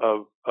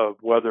of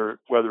whether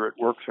it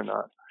works or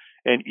not.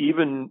 And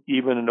even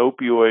an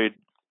opioid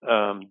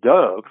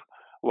dove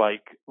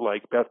like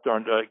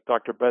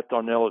Dr. Beth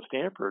Darnell of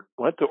Stanford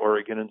went to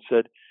Oregon and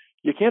said,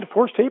 you can't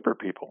force taper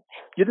people.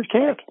 You just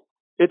can't.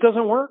 It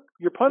doesn't work.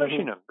 You're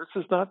punishing them. This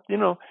is not,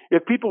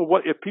 if people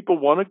want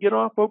to get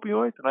off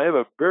opioids, and I have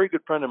a very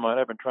good friend of mine,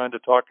 I've been trying to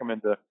talk him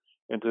into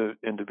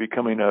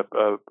becoming a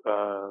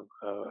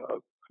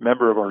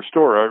member of our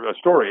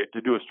story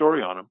to do a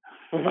story on him,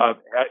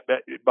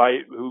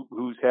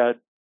 who's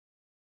had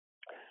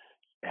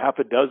half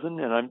a dozen,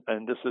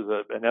 and this is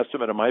an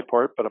estimate on my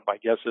part, but my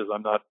guess is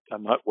I'm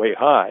not way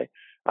high,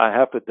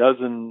 half a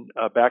dozen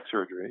back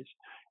surgeries,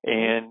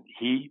 and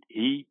he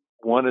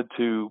wanted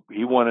to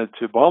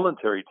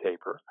voluntary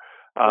taper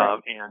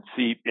and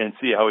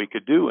see how he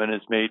could do, and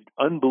has made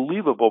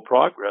unbelievable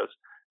progress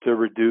to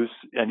reduce,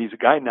 and he's a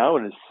guy now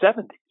in his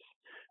 70s.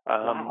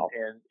 Wow.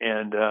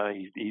 And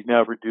he's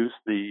now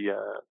reduced the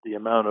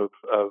amount of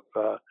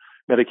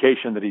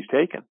medication that he's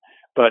taken.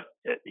 But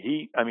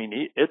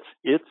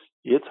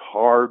it's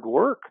hard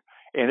work,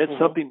 and it's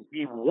something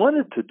he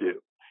wanted to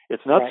do.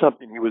 It's not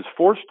something he was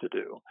forced to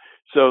do.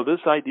 So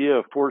this idea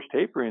of forced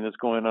tapering that's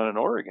going on in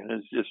Oregon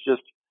is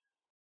just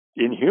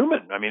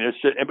inhuman. I mean,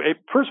 it's just,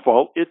 first of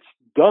all, it's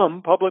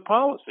dumb public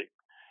policy.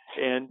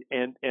 And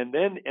then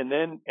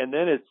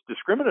it's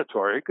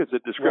discriminatory because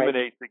it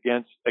discriminates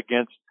against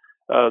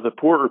the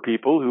poorer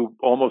people who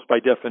almost by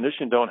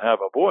definition don't have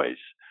a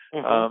voice,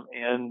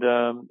 and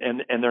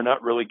they're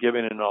not really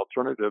given an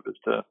alternative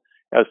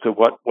as to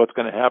what's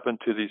going to happen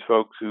to these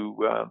folks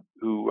who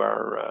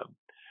are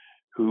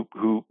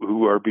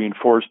being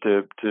forced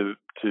to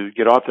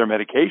get off their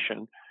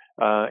medication,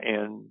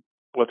 and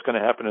what's going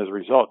to happen as a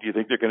result. Do you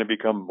think they're going to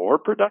become more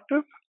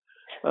productive?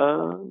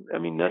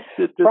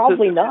 That's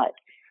probably not.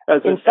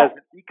 As an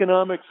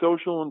economic,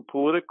 social, and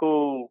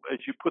political, as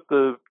you put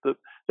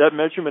that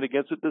measurement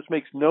against it, this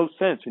makes no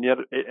sense, and yet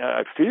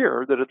I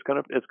fear that it's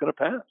going to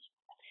pass.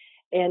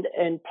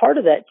 And part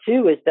of that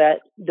too is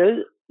that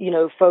those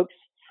folks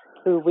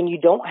who, when you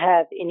don't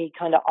have any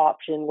kind of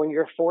option, when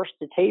you're forced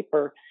to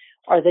taper,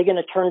 are they going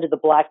to turn to the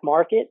black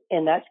market?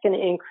 And that's going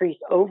to increase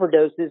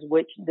overdoses,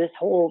 which this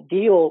whole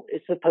deal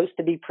is supposed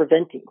to be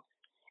preventing.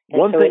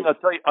 And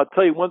I'll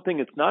tell you one thing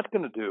it's not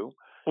going to do.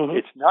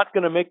 It's not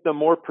going to make them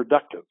more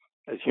productive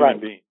as human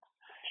beings.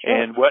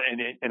 Sure.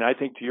 And I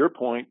think to your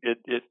point,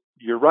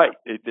 you're right.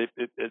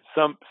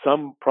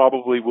 Some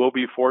probably will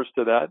be forced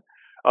to that.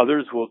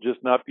 Others will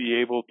just not be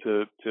able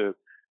to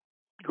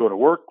go to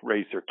work,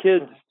 raise their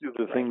kids, do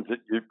the things that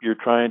you're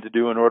trying to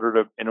do in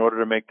order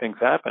to make things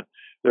happen.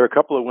 There are a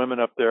couple of women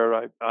up there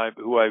I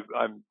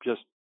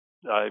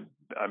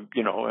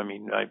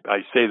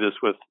say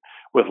this with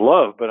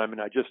love, but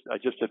I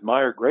just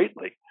admire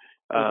greatly.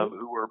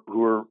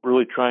 Who are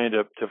really trying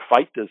to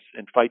fight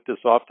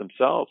this off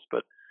themselves,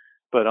 but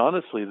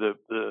honestly, if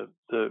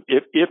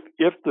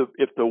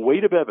the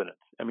weight of evidence,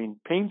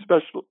 pain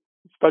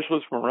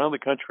specialists from around the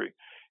country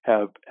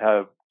have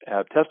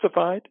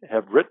testified,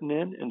 have written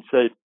in and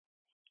said,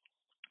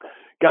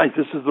 guys,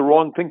 this is the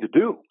wrong thing to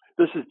do.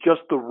 This is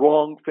just the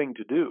wrong thing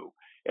to do,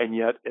 and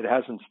yet it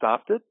hasn't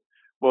stopped it.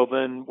 Well,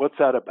 then what's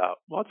that about?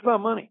 Well, it's about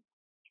money.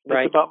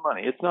 It's about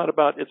money. It's not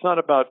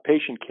about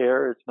patient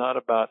care. It's not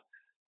about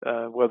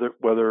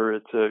whether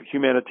it's a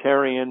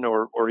humanitarian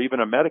or even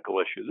a medical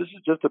issue. This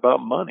is just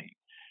about money.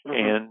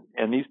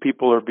 And these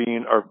people are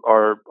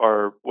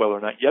well,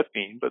 they're not yet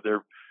being, but they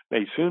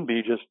may soon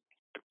be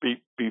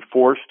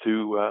forced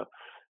to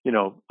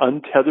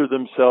untether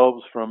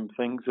themselves from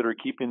things that are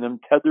keeping them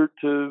tethered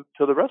to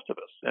the rest of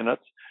us. And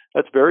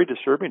that's very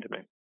disturbing to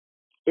me.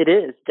 It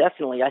is,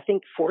 definitely. I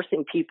think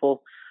forcing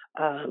people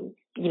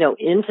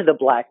into the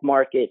black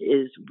market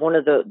is one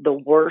of the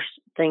worst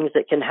things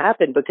that can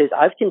happen, because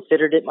I've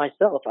considered it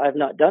myself. I've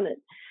not done it.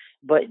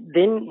 But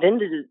then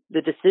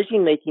the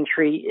decision-making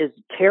tree is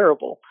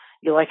terrible.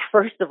 You're like,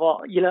 first of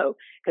all,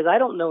 because I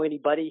don't know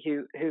anybody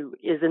who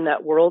is in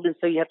that world. And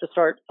so you have to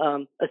start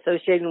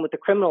associating with the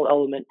criminal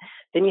element.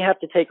 Then you have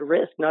to take a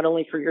risk, not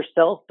only for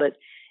yourself, but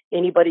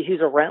anybody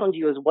who's around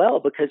you as well,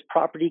 because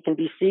property can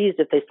be seized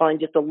if they find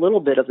just a little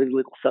bit of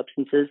illegal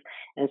substances.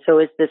 And so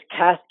it's this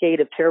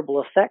cascade of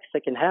terrible effects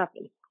that can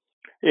happen.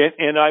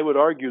 And I would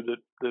argue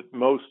that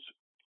most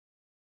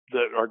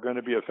that are going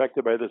to be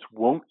affected by this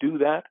won't do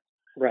that.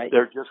 Right.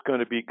 They're just going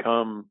to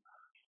become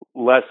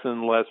less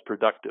and less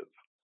productive.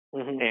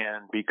 Mm-hmm.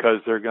 And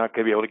because they're not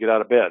going to be able to get out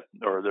of bed,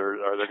 or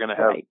they're going to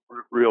have Right.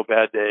 real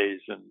bad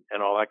days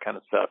and all that kind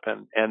of stuff.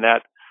 And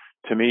that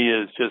to me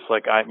is just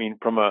like, I mean,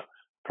 from a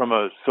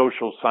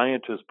social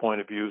scientist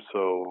point of view.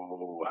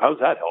 So how's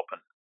that helping?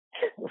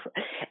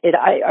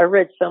 I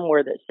read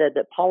somewhere that said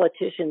that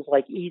politicians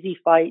like easy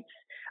fights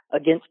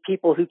against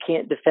people who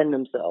can't defend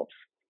themselves.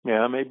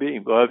 Yeah, maybe.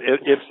 But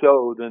if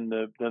so, then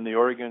the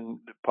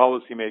Oregon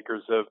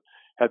policymakers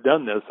have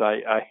done this.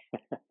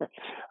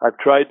 I've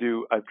tried.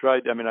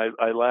 I mean,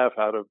 I laugh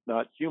out of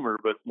not humor,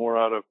 but more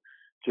out of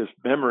just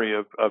memory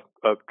of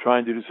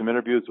trying to do some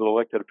interviews with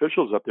elected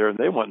officials up there, and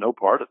they want no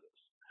part of this.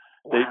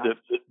 Wow.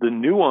 The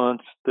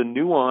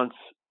nuance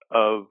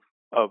of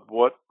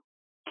what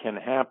can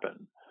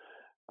happen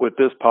with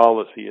this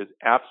policy is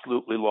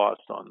absolutely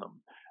lost on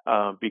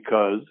them,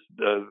 because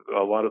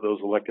a lot of those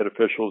elected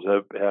officials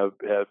have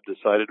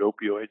decided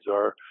opioids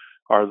are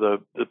the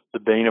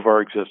bane of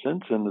our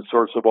existence and the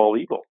source of all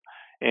evil.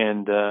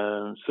 And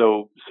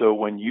so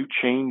when you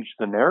change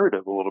the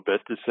narrative a little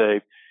bit to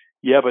say,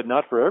 yeah, but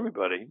not for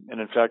everybody.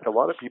 And in fact, a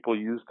lot of people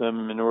use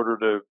them in order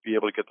to be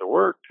able to get to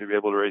work, to be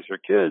able to raise their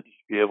kids,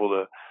 to be able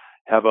to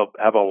have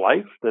a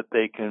life that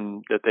they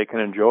can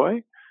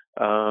enjoy.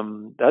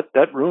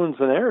 That ruins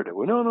the narrative.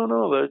 Well,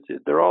 no,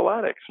 they're all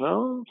addicts.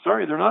 No,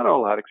 sorry, they're not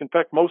all addicts. In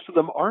fact, most of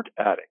them aren't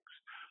addicts.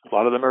 A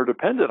lot of them are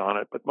dependent on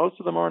it, but most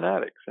of them aren't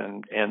addicts.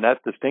 And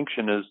that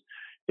distinction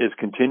is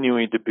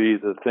continuing to be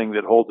the thing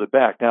that holds it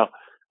back. Now,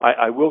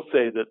 I will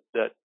say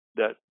that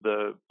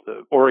the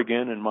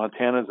Oregon and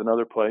Montana is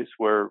another place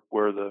where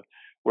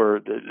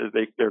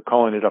they're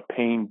calling it a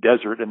pain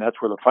desert, and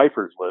that's where the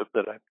Pfeiffers live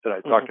that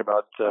I talked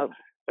about.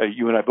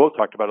 You and I both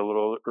talked about a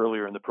little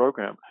earlier in the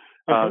program.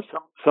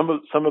 Some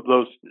of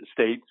those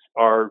states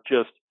are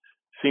just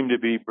seem to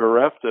be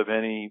bereft of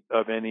any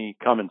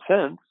common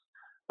sense,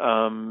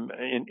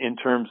 in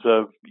terms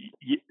of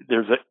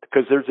there's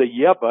a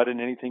yeah but in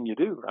anything you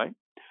do, right?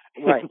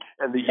 Right.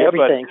 And the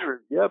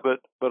yeah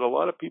but a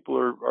lot of people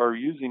are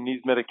using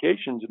these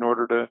medications in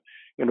order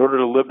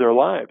to live their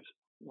lives.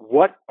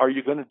 What are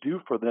you going to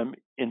do for them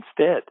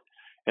instead?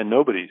 And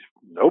nobody's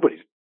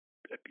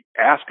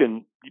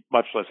asking,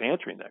 much less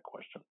answering that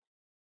question.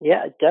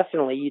 Yeah,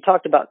 definitely. You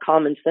talked about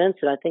common sense,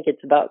 and I think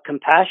it's about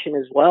compassion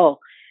as well.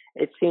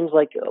 It seems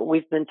like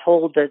we've been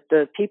told that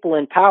the people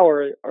in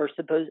power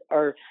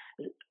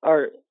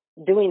are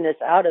doing this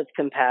out of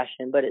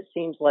compassion, but it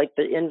seems like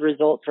the end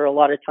results are a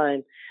lot of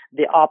times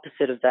the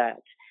opposite of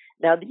that.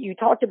 Now, you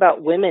talked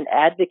about women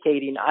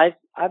advocating.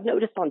 I've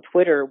noticed on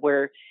Twitter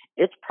where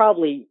it's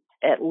probably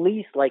at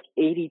least like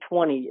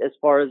 80-20 as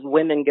far as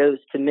women goes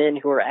to men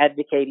who are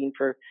advocating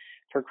for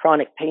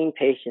chronic pain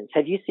patients.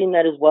 Have you seen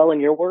that as well in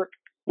your work?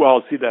 Well,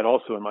 I'll see that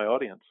also in my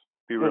audience.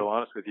 Be real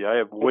honest with you. I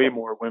have way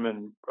more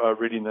women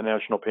reading the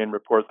National Pain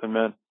Report than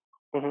men.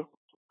 Mm-hmm.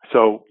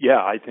 So yeah,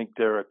 I think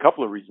there are a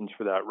couple of reasons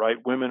for that, right?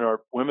 Women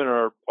are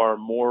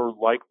more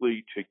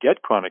likely to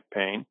get chronic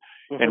pain,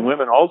 and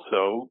women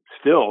also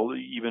still,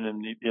 even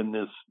in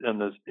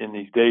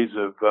these days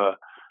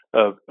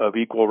of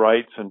equal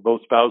rights and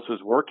both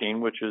spouses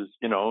working, which is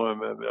a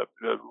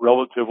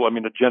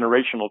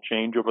generational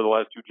change over the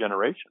last two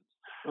generations.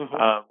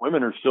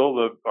 Women are still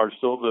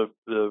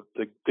the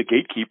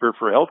gatekeeper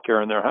for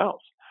healthcare in their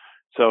house.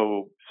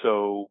 So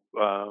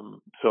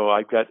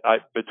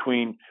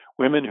between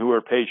women who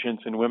are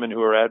patients and women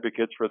who are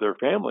advocates for their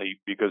family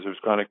because there's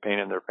chronic pain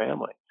in their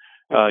family.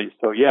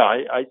 So yeah,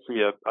 I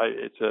see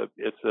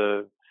it's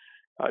a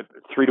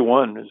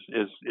 3-to-1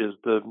 is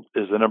the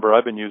number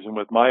I've been using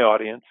with my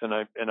audience, and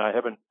I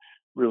haven't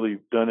really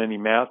done any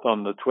math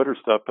on the Twitter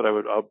stuff, but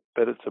I'll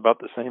bet it's about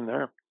the same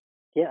there.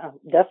 Yeah,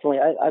 definitely.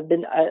 I've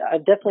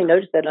definitely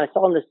noticed that, and I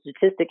saw in the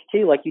statistics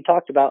too, like you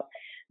talked about,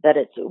 that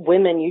it's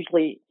women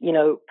usually,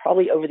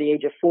 probably over the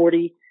age of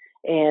 40,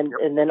 and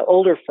then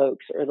older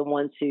folks are the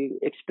ones who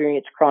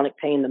experience chronic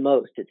pain the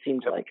most. It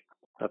seems like.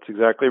 That's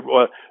exactly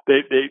well.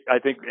 I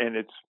think, and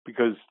it's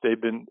because they've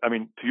been. I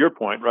mean, to your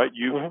point, right?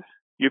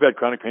 You've had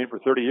chronic pain for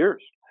 30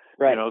 years.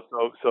 Right.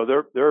 So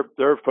there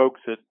are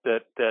folks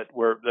that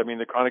were. I mean,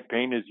 the chronic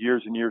pain is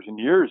years and years and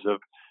years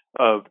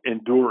of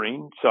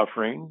enduring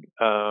suffering,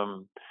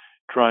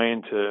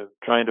 trying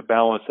to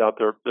balance out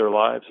their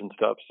lives and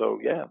stuff. So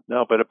yeah,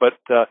 no, but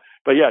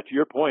yeah, to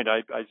your point,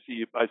 I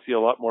see a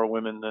lot more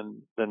women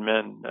than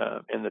men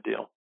in the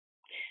deal.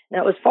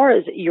 Now, as far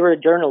as you're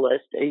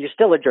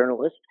still a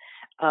journalist.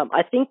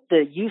 I think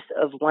the use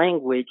of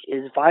language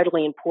is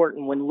vitally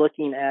important when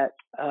looking at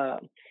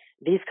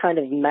these kind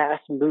of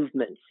mass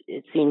movements.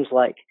 It seems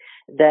like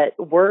that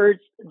words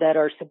that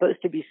are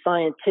supposed to be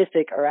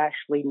scientific are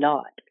actually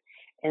not.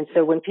 And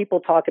so when people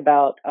talk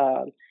about,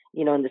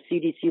 in the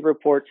CDC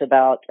reports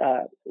about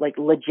like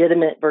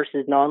legitimate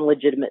versus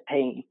non-legitimate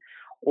pain,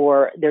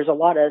 or there's a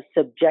lot of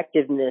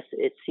subjectiveness,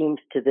 it seems,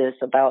 to this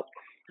about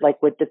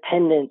like with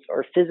dependence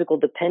or physical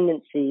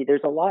dependency,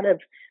 there's a lot of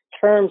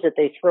terms that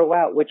they throw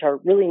out which are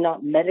really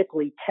not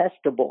medically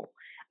testable.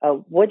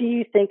 What do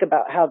you think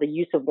about how the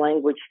use of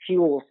language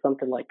fuels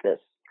something like this?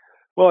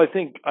 Well, I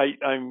think I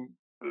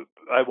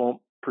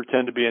won't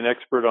pretend to be an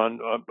expert on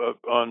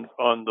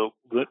the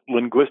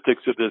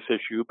linguistics of this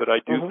issue, but I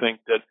do Mm-hmm.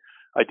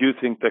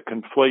 think that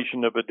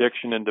conflation of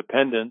addiction and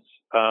dependence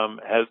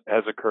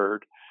has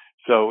occurred.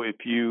 So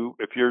if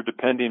you're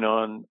depending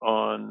on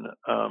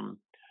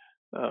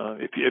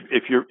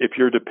if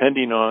you're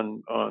depending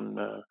on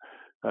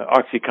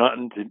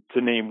OxyContin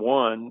to name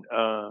one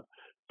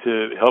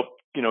to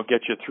help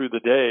get you through the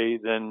day,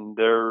 then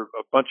there are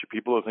a bunch of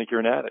people who think you're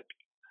an addict.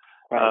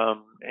 Right.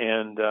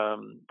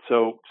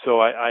 So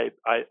I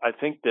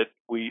think that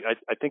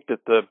I think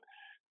that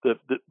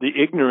the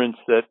ignorance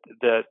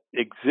that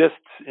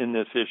exists in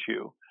this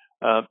issue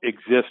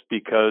exists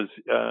because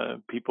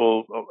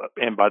people,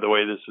 and by the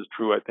way, this is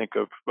true, I think,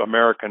 of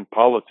American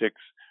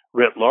politics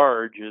writ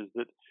large, is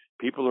that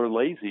people are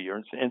lazy,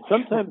 and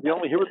sometimes they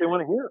only hear what they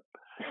want to hear.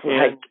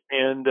 Right.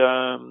 And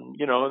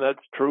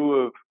that's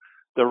true of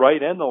the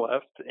right and the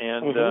left,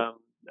 and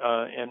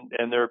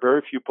there are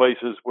very few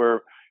places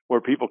where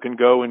people can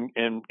go and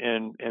as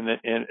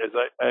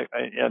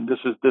and this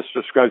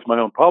describes my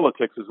own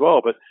politics as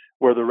well, but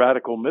where the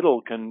radical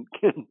middle can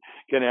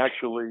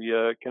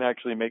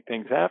actually make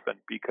things happen,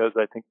 because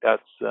I think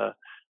that's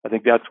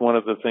one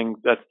of the things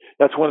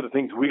that's one of the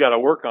things we got to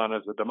work on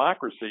as a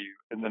democracy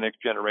in the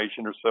next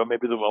generation or so.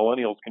 Maybe the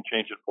millennials can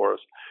change it for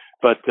us,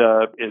 but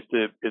is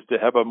to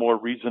have a more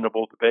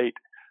reasonable debate.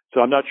 So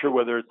I'm not sure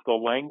whether it's the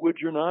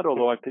language or not,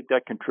 although I think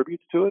that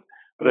contributes to it.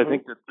 But I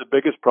think that the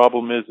biggest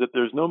problem is that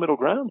there's no middle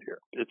ground here.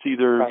 It's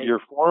either Right.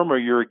 you're for them or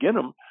you're against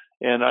them.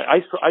 And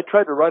I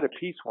tried to write a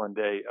piece one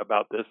day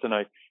about this, and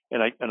I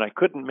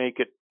couldn't make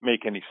it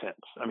make any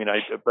sense. I mean,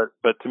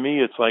 but to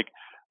me, it's like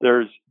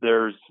there's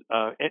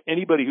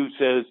anybody who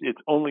says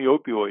it's only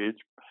opioids,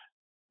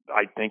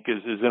 I think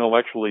is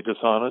intellectually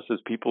dishonest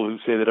as people who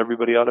say that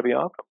everybody ought to be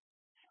off them.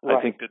 Right.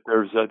 I think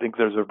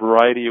there's a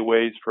variety of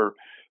ways for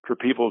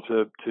people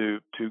to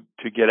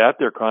get at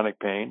their chronic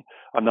pain.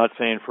 I'm not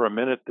saying for a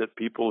minute that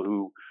people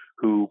who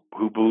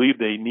believe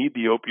they need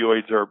the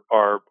opioids are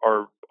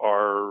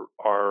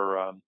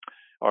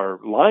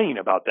lying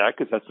about that,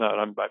 because that's not.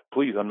 I'm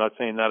not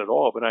saying that at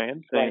all. But I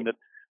am saying that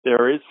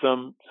there is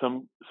some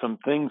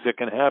things that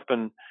can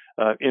happen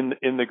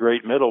in the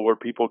great middle where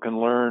people can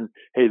learn.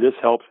 Hey, this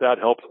helps, that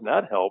helps, and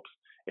that helps.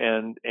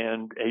 And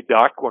hey,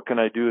 doc, what can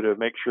I do to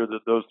make sure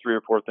that those 3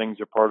 or 4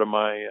 things are part of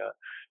my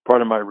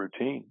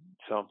routine?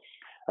 So,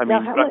 I mean,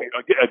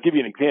 I'll give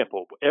you an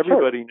example.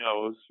 Everybody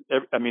knows.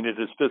 I mean, it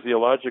is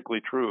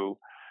physiologically true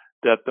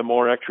that the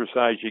more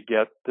exercise you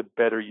get, the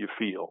better you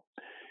feel.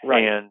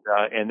 Right. And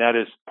that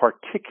is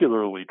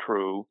particularly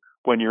true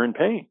when you're in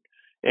pain.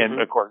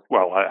 And of course,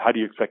 how do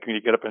you expect me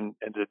to get up and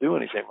to do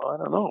anything? Well, I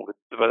don't know,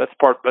 but that's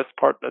part of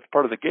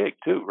the gig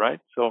too,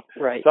 right? So,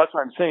 so that's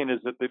what I'm saying,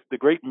 is that the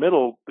great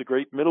middle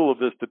of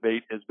this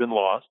debate has been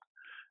lost,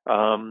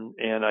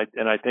 and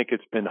I think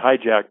it's been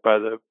hijacked by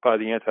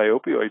the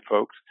anti-opioid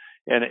folks,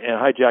 and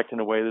hijacked in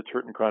a way that's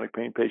hurting chronic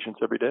pain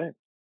patients every day.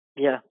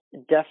 Yeah,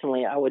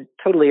 definitely. I would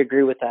totally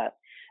agree with that.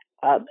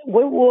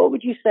 What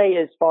would you say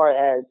as far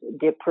as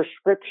the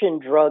prescription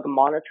drug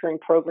monitoring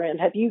program?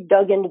 Have you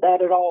dug into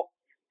that at all?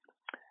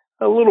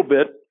 A little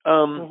bit,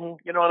 and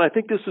I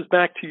think this is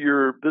back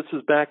to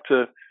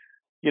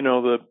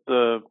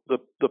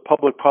the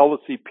public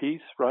policy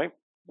piece, right?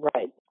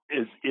 Right.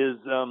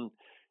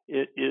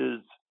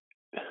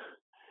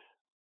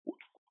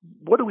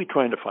 What are we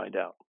trying to find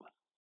out?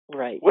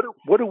 Right.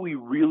 What are we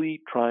really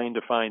trying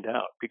to find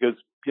out?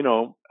 Because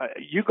you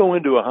go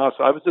into a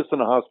hospital. I was just in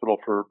a hospital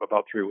for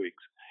about 3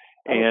 weeks,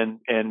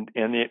 and I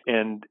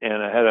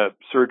had a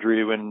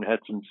surgery and had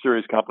some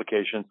serious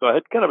complications. So I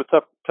had kind of a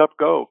tough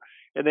go.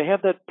 And they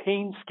have that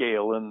pain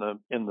scale in the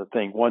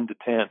thing, 1 to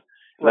 10.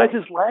 And I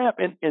just laugh.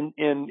 And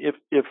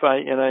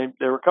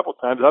there were a couple of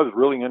times I was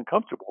really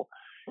uncomfortable.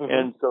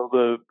 And so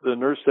the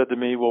nurse said to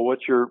me, well,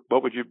 what's the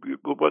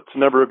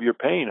number of your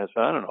pain? I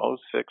said, I don't know,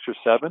 6 or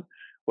 7.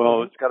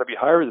 Well, it's got to be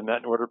higher than that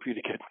in order for you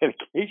to get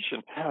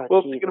medication.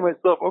 Thinking to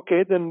myself,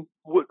 okay, then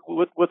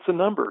what's the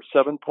number?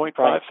 7.5?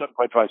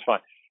 7.5 is fine.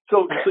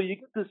 So you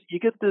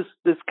get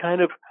this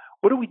kind of,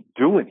 what are we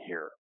doing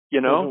here?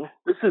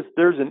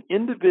 There's an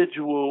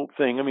individual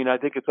thing. I mean, I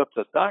think it's up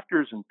to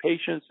doctors and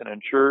patients and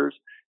insurers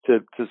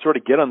to sort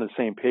of get on the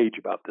same page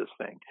about this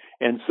thing.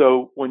 And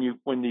so when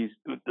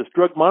this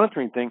drug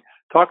monitoring thing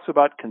talks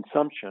about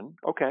consumption,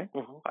 okay,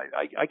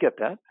 I get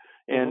that.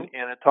 And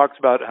it talks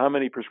about how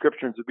many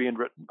prescriptions are being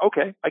written.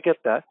 Okay, I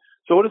get that.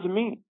 So what does it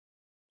mean?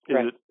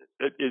 Is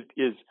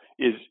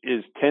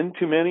 10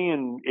 too many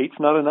and 8's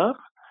not enough?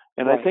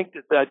 And I think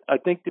that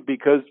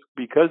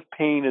because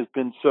pain has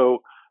been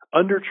so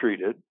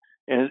undertreated,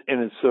 and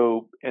there's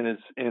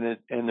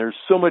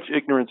so much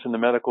ignorance in the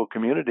medical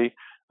community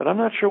that I'm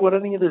not sure what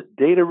any of this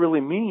data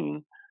really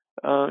mean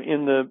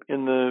in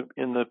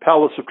the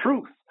palace of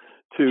truth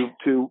to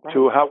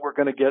how we're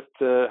going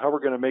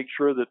to make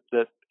sure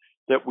that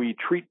we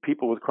treat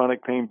people with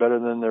chronic pain better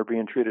than they're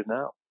being treated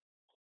now.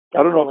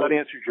 I don't know if that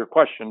answers your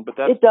question, but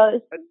it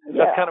does.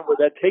 That's kind of where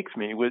that takes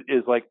me.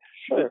 Is like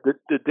sure.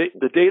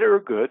 the data are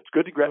good. It's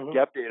good to Mm-hmm.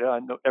 gap data. I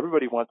know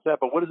everybody wants that,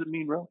 but what does it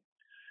mean really?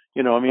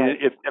 You know, I mean, right.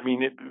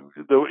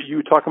 you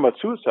were talking about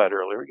suicide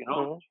earlier, you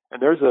know, mm-hmm.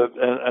 and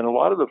and a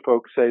lot of the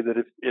folks say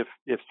that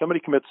if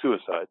somebody commits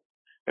suicide,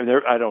 and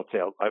I don't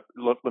say,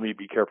 let me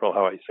be careful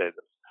how I say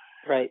this.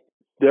 Right.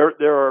 There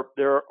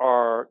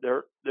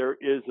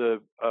is a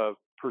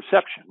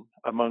perception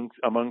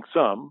among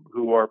some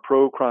who are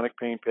pro chronic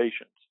pain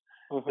patients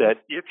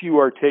that if you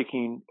are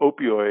taking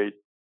opioid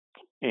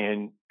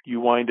and you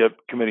wind up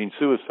committing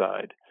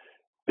suicide,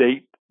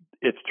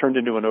 it's turned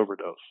into an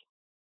overdose.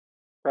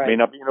 Right. May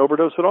not be an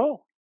overdose at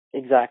all.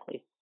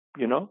 Exactly.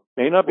 You know,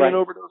 may not be an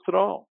overdose at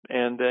all.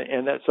 And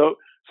that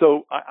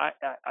so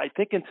I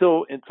think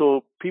until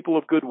people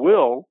of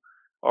goodwill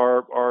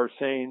are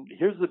saying,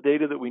 here's the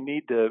data that we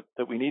need to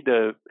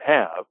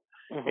have,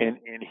 and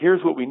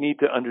here's what we need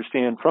to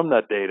understand from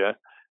that data.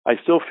 I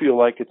still feel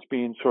like it's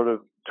being sort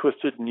of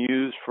twisted and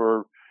used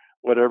for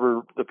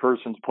whatever the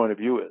person's point of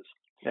view is,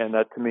 and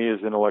that to me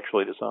is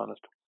intellectually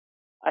dishonest.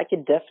 I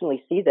could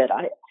definitely see that.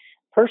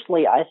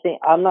 Personally, I think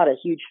I'm not a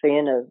huge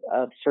fan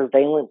of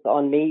surveillance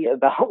on me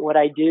about what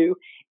I do.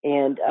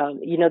 And,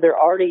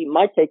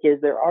 my take is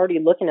they're already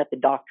looking at the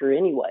doctor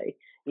anyway,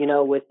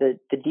 with the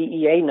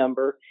DEA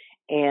number.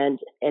 And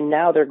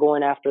now they're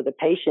going after the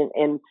patient.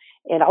 And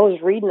I was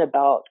reading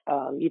about,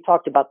 you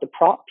talked about the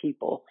prop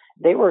people.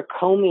 They were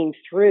combing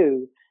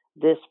through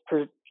this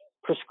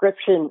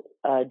prescription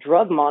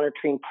drug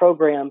monitoring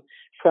program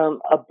from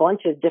a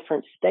bunch of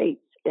different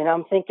states. And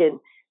I'm thinking,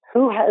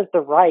 who has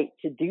the right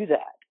to do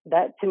that?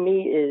 That to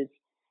me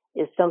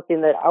is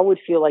something that I would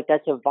feel like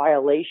that's a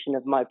violation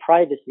of my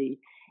privacy.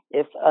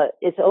 If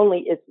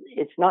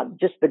it's not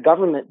just the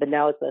government, but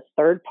now it's a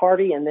third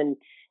party, and then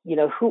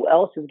who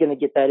else is going to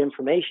get that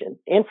information,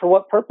 and for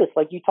what purpose?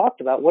 Like you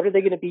talked about, what are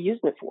they going to be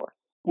using it for?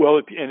 Well,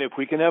 if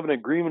we can have an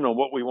agreement on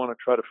what we want to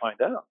try to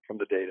find out from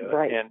the data,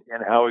 right. and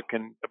how it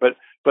can, but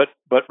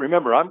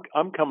remember,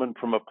 I'm coming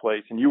from a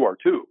place, and you are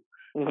too.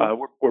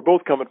 We're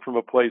both coming from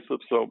a place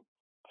of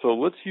so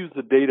let's use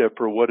the data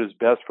for what is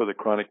best for the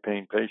chronic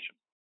pain patient.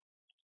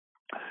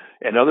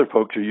 And other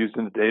folks are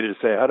using the data to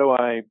say, how do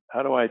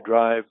I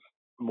drive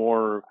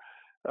more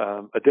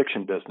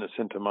addiction business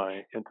into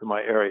my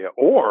area,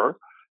 or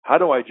how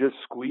do I just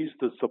squeeze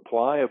the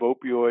supply of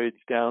opioids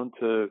down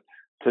to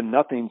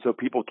nothing so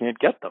people can't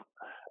get them?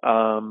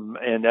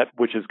 And that,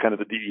 which is kind of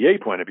the DEA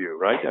point of view,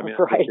 right? I mean,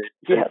 right.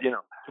 Yeah.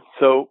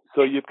 So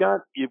you've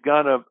got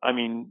I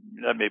mean,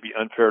 that may be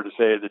unfair to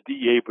say. The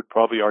DEA would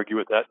probably argue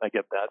with that, and I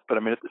get that. But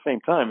I mean, at the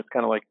same time, it's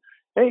kind of like,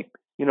 hey,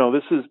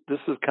 this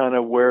is kind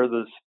of where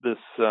this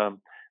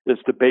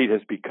debate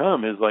has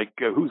become, is like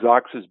whose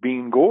ox is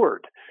being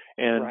gored,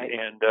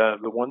 and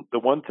the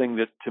one thing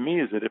that to me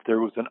is that if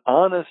there was an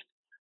honest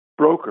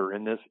broker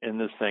in this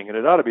thing, and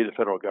it ought to be the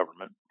federal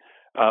government.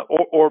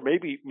 Or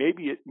maybe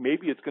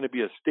it's going to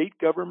be a state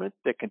government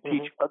that can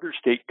teach other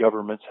state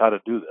governments how to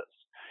do this,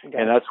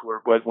 and that's where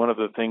one of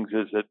the things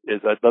is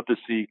I'd love to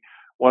see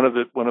one of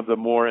the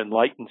more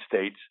enlightened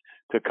states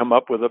to come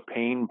up with a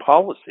pain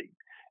policy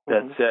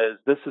that says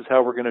this is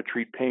how we're going to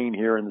treat pain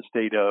here in the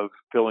state of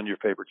fill in your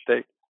favorite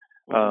state,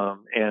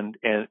 and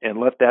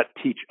let that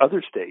teach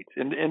other states,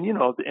 and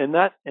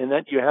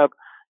that you have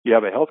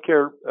a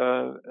healthcare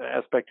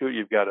aspect to it,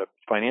 you've got a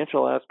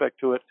financial aspect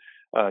to it.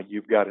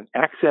 You've got an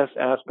access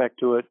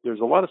aspect to it. There's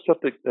a lot of stuff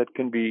that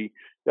can be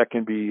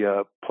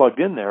plugged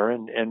in there,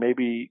 and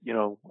maybe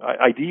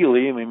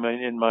ideally, I mean,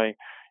 when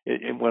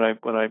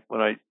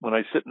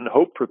I sit and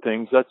hope for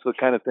things, that's the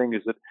kind of thing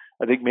is that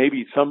I think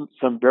maybe some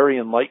very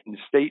enlightened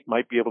state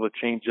might be able to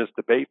change this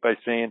debate by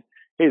saying,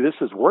 hey,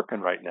 this is working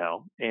right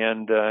now,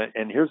 and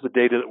here's the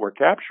data that we're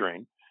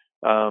capturing,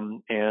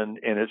 and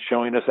it's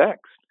showing us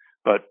X.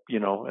 But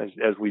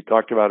as we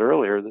talked about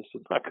earlier, this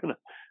is not going to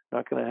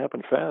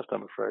happen fast,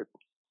 I'm afraid.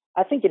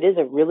 I think it is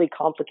a really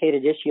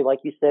complicated issue, like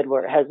you said,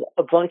 where it has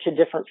a bunch of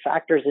different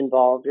factors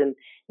involved. And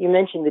you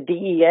mentioned the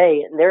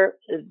DEA, and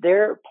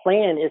their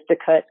plan is to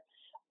cut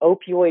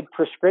opioid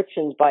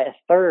prescriptions by a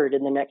third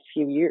in the next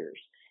few years.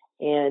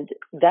 And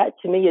that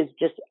to me is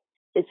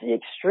it's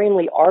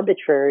extremely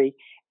arbitrary.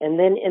 And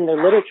then in the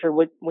literature,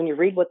 when you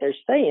read what they're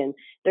saying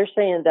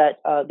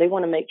that they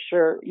want to make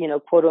sure,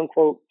 quote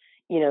unquote,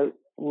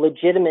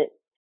 legitimate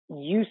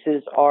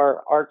uses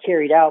are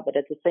carried out, but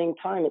at the same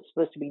time, it's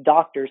supposed to be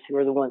doctors who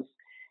are the ones,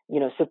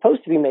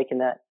 supposed to be making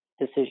that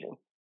decision.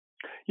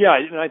 Yeah,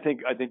 and I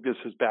think this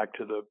is back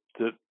to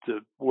the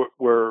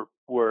where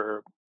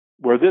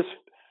this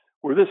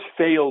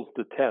fails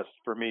the test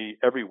for me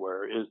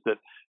everywhere, is that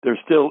there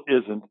still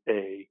isn't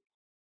a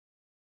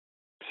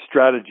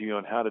strategy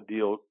on how to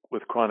deal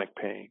with chronic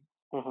pain.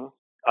 It's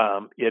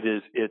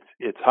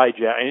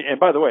hijacked, and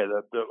by the way,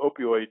 the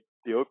opioid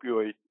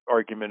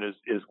argument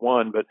is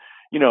one, but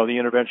the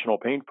interventional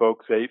pain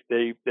folks,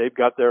 they've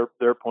got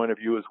their point of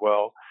view as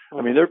well.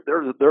 I mean, there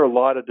are a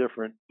lot of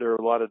different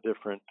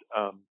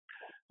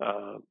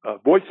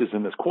voices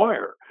in this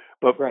choir,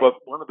 but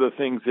one of the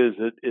things is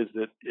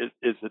that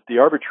the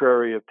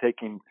arbitrary of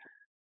taking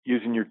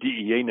using your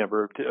DEA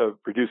number of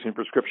reducing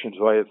prescriptions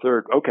by a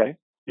third. Okay,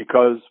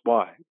 because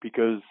why?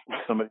 Because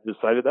somebody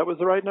decided that was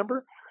the right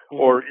number,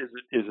 or is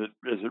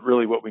it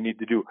really what we need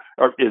to do?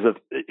 Or is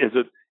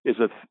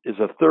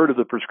a third of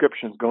the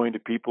prescriptions going to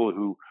people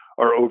who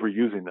are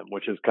overusing them,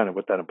 which is kind of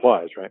what that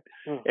implies, right?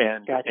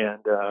 And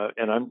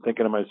I'm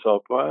thinking to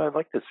myself, well, I'd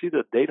like to see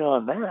the data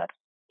on that.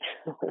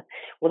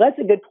 Well, that's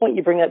a good point.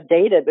 You bring up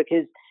data,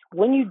 because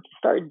when you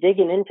start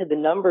digging into the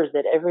numbers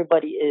that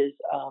everybody is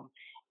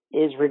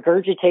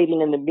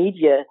regurgitating in the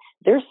media,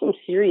 there's some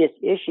serious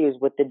issues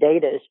with the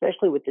data,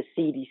 especially with the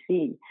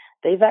CDC.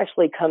 They've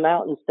actually come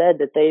out and said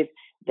that they've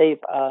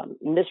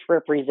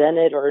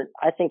misrepresented, or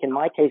I think in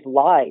my case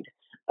lied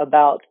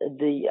about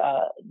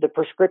the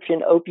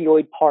prescription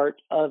opioid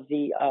part of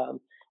the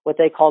what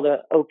they call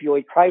the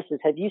opioid crisis.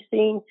 Have you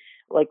seen,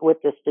 like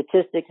with the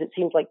statistics, it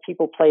seems like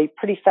people play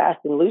pretty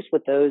fast and loose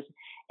with those,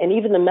 and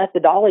even the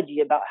methodology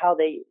about how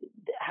they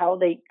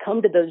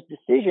come to those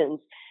decisions.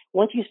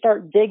 Once you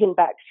start digging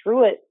back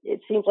through it, it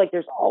seems like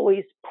there's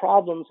always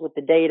problems with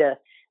the data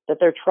that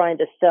they're trying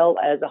to sell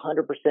as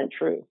 100%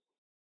 true.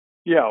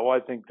 Yeah, well, I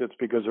think that's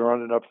because there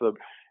aren't enough of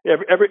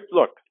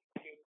look.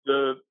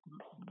 The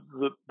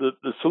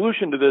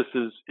solution to this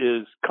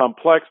is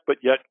complex,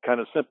 but yet kind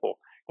of simple.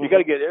 You got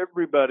to get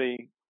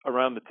everybody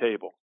around the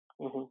table.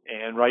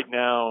 And right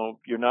now,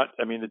 you're not.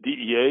 I mean, the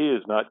DEA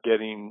is not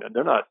getting.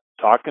 They're not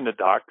talking to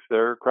docs.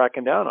 They're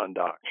cracking down on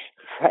docs.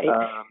 Right.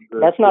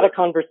 That's not a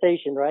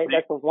conversation, right?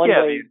 That's a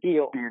one-way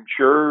deal. The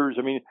insurers.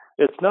 I mean,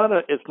 it's not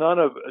a.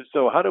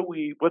 So how do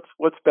we?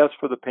 What's best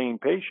for the pain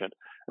patient?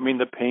 I mean,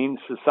 the pain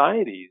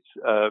societies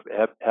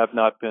have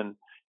not been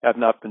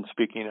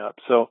speaking up.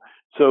 So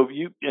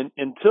you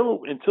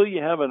until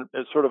you have a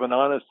sort of an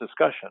honest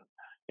discussion,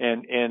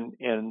 and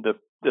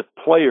the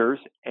players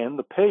and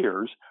the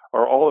payers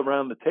are all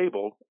around the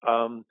table.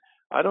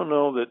 I don't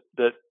know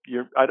that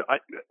you're.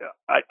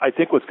 I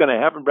think what's going to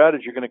happen, Brad,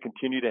 is you're going to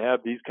continue to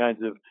have these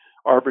kinds of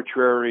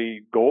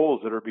arbitrary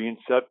goals that are being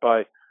set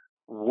by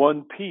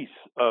one piece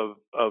of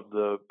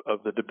the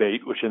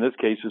debate, which in this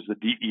case is the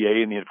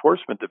DEA and the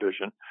Enforcement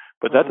Division.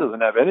 But that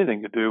doesn't have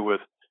anything to do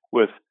with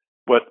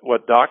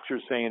what docs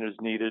are saying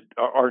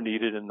are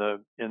needed in the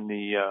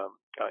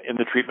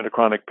treatment of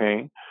chronic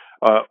pain,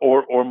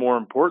 or more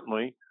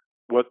importantly,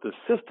 what the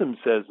system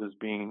says is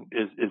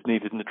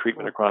needed in the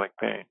treatment of chronic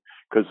pain.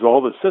 Because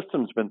all the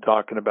system's been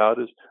talking about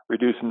is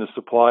reducing the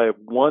supply of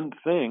one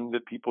thing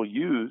that people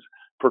use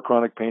for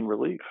chronic pain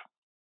relief.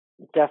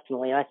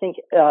 Definitely. I think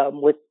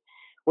with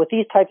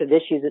these type of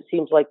issues, it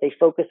seems like they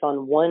focus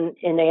on one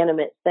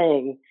inanimate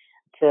thing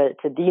to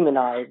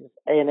demonize,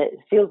 and it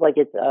feels like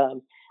it's.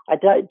 I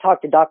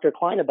talked to Dr.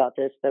 Klein about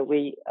this, that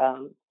we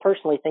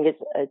personally think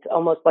it's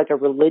almost like a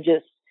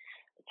religious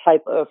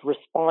type of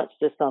response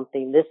to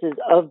something. This is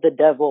of the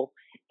devil,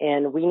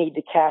 and we need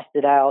to cast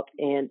it out.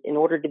 And in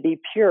order to be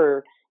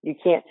pure, you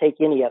can't take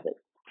any of it.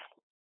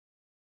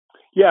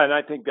 Yeah, and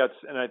I think that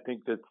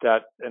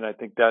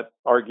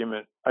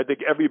argument. I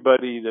think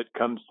everybody that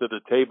comes to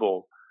the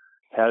table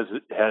has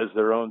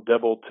their own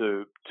devil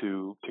to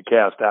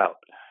cast out,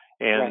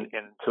 and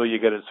until you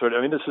get it sort of.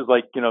 I mean, this is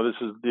like this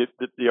is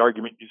the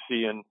argument you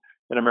see in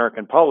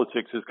American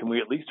politics is, can we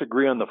at least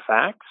agree on the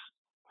facts?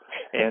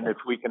 And if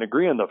we can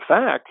agree on the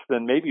facts,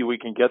 then maybe we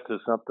can get to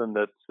something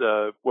that's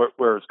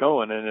where it's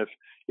going. And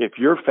if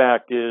your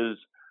fact is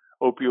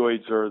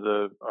opioids are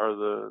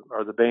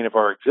the bane of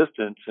our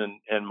existence,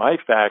 and my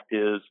fact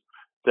is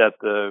that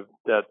the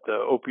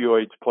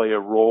opioids play a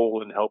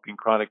role in helping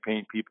chronic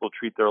pain people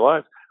treat their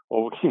lives.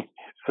 Well,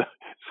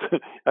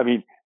 I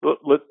mean,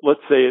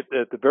 let's say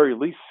at the very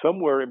least,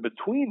 somewhere in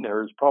between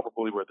there is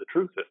probably where the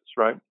truth is,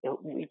 right?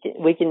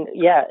 We can,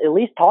 at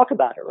least talk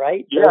about it,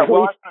 right? Yeah.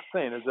 Well, what I'm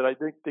saying is that I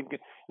think the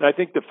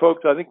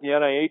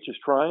NIH is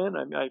trying.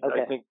 I mean, I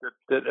think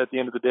that at the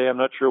end of the day, I'm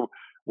not sure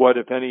what,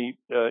 if any,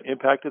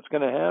 impact it's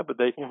going to have, but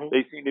they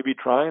seem to be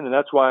trying, and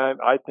that's why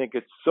I think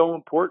it's so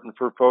important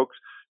for folks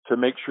to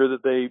make sure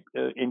that they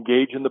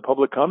engage in the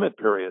public comment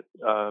period,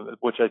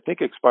 which I think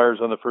expires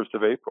on the 1st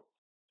of April.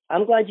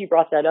 I'm glad you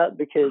brought that up,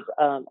 because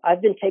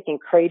I've been taking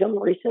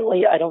kratom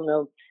recently. I don't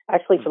know,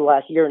 actually for the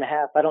last year and a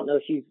half. I don't know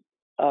if you've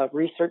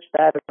researched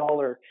that at all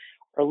or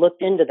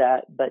looked into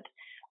that, but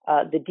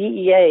the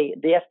DEA,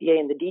 the FDA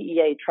and the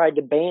DEA tried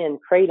to ban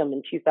kratom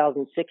in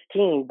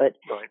 2016, but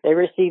they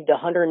received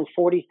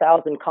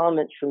 140,000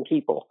 comments from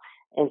people.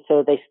 And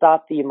so they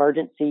stopped the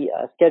emergency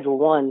Schedule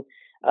 1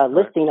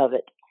 listing of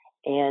it.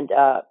 And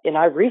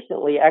I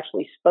recently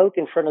actually spoke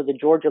in front of the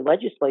Georgia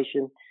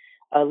legislators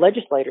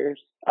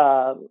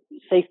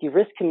safety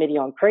risk committee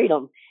on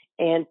kratom,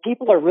 and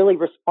people are really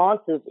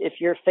responsive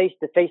if you're face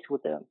to face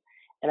with them.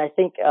 And I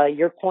think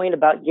your point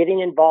about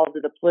getting involved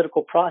in the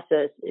political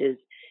process is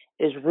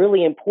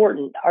really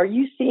important. Are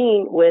you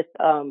seeing with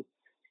the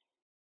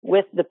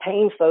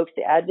pain folks,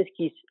 the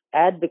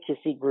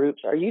advocacy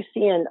groups, are you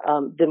seeing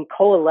them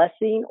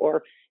coalescing,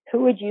 or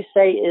who would you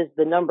say is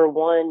the number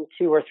 1,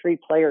 2, or 3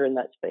 player in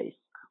that space?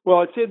 Well,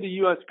 I'd say the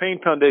U.S. Pain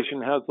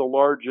Foundation has the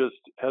largest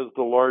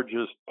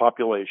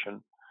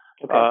population.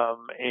 Okay.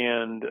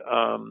 And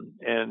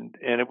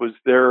it was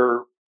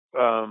their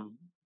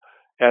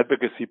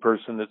advocacy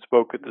person that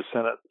spoke at the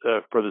Senate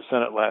for the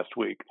Senate last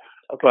week.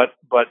 Okay.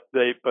 But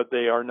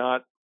they are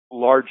not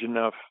large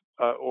enough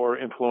or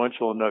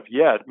influential enough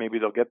yet. Maybe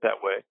they'll get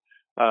that way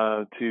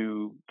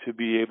to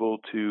be able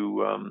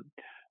to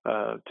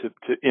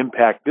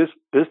impact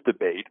this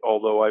debate.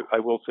 Although I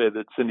will say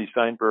that Cindy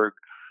Steinberg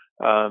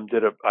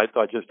did I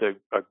thought just a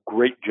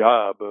great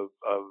job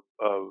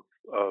of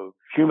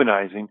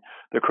humanizing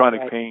the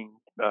chronic pain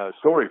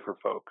story for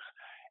folks.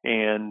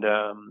 And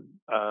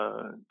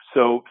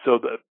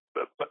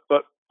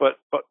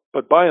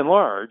but by and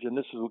large, and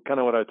this is kind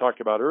of what I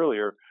talked about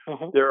earlier,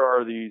 there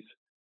are these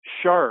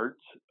shards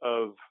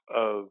of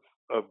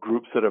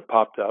groups that have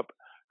popped up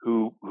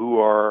who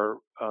are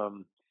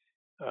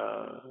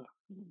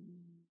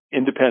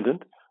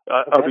independent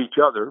of each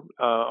other,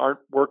 aren't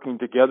working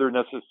together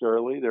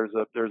necessarily. There's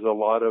a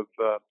lot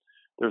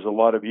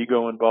of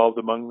ego involved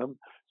among them.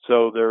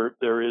 So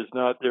there is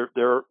not there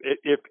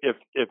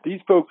if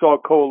these folks all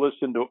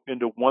coalesce into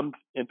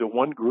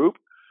one group,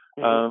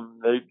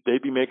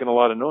 they'd be making a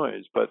lot of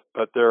noise. But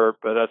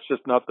that's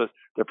just not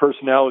their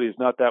personality is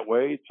not that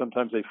way.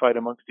 Sometimes they fight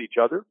amongst each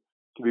other,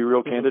 to be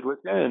real candid with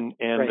you, and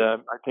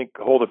I think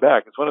hold it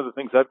back. It's one of the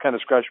things I've kind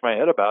of scratched my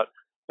head about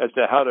as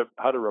to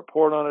how to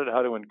report on it,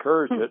 how to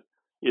encourage it.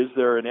 Is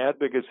there an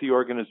advocacy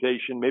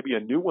organization, maybe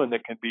a new one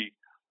that can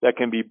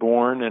be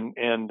born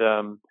and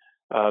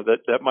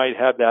that might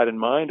have that in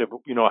mind of,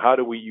 how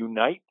do we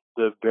unite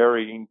the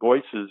varying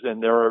voices,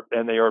 and they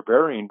are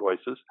varying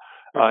voices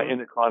in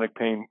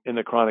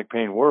the chronic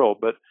pain world.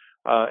 But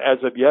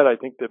as of yet, I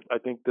think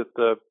that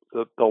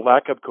the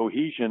lack of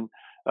cohesion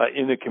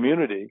in the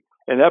community,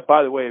 and that,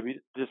 by the way,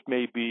 this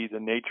may be the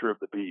nature of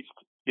the beast.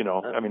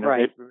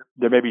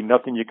 There may be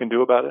nothing you can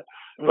do about it,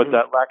 but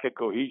that lack of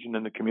cohesion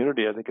in the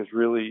community, I think, has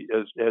really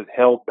has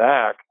held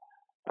back,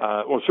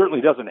 or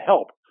certainly doesn't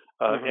help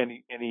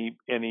any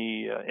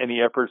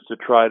efforts to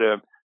try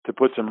to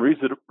put some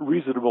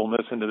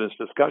reasonableness into this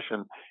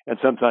discussion, and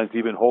sometimes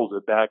even holds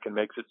it back and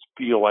makes it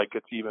feel like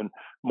it's even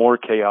more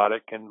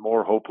chaotic and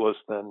more hopeless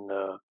than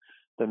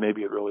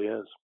maybe it really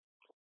is.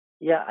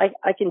 Yeah,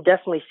 I can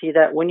definitely see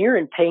that. When you're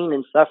in pain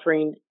and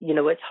suffering,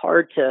 it's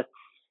hard to.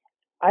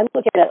 I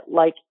look at it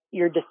like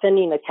you're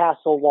defending a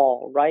castle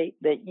wall, right?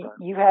 That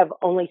you have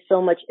only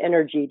so much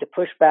energy to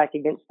push back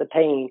against the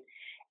pain,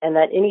 and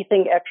that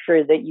anything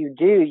extra that you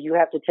do, you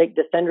have to take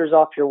defenders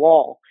off your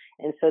wall.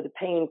 And so the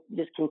pain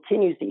just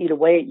continues to eat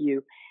away at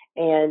you.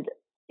 And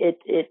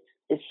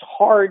it's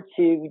hard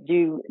to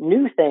do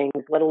new things,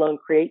 let alone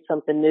create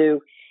something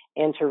new,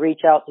 and to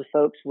reach out to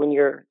folks when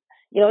you're,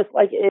 it's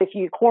like if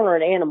you corner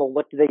an animal,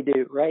 what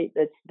do, right?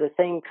 It's the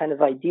same kind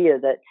of idea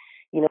that,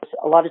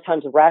 a lot of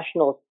times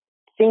rational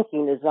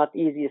thinking is not the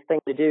easiest thing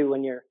to do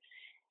when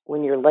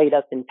you're laid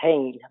up in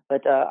pain.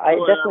 But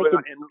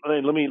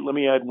let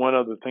me add one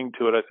other thing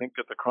to it. I think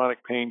that the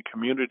chronic pain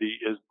community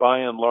is by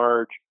and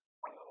large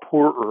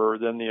poorer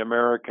than the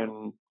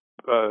American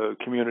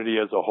community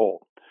as a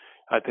whole.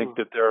 I think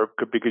that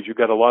because you've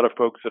got a lot of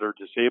folks that are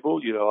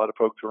disabled, you got a lot of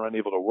folks who are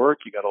unable to work,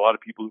 you got a lot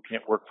of people who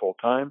can't work full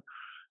time.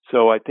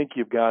 So I think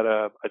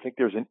I think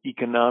there's an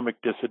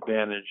economic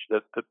disadvantage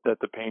that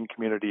the pain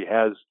community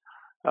has,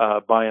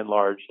 by and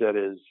large, that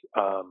is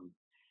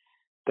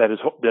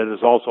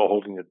also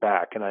holding it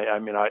back. And I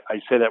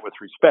say that with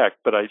respect,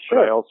 but I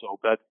also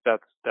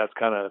that's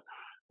kind of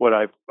what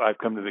I've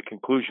come to the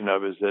conclusion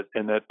of is that,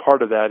 and that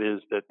part of that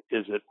is that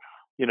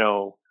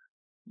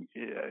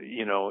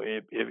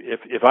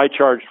if I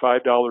charged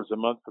 $5 a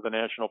month for the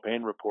National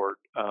Pain Report,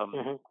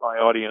 my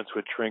audience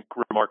would shrink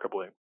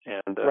remarkably.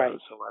 And so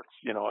that's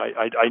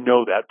I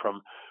know that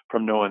from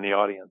knowing the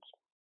audience.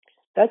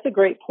 That's a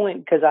great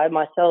point, because I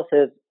myself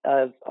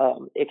have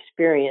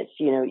experienced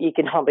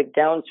economic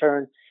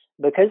downturn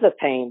because of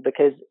pain,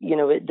 because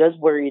it does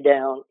wear you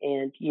down,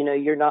 and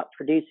you're not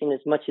producing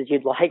as much as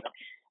you'd like.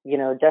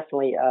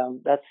 Definitely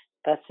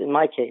that's in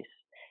my case.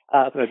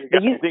 I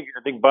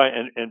think Brad,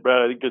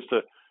 I think just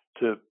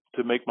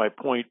to make my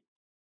point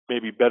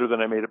maybe better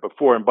than I made it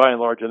before, and by and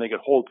large, I think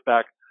it holds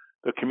back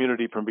the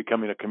community from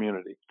becoming a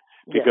community,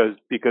 because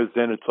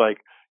then it's like,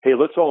 hey,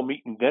 let's all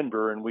meet in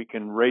Denver and we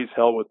can raise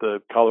hell with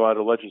the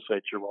Colorado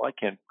legislature. Well,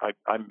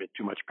 I'm in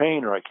too much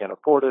pain, or I can't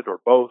afford it, or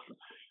both,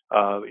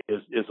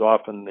 is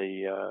often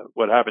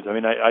what happens. I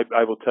mean,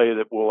 I will tell you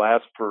that we'll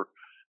ask for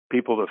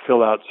people to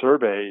fill out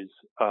surveys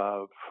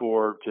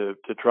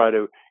to try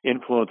to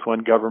influence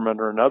one government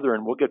or another,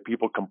 and we'll get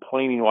people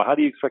complaining, well, how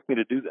do you expect me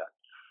to do that?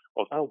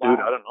 Well, dude,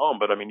 I don't know,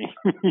 but I mean,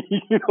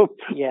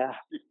 yeah.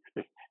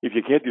 If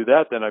you can't do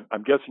that, then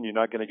I'm guessing you're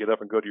not going to get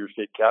up and go to your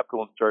state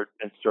capitol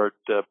and start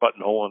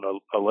buttonholing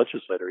a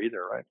legislator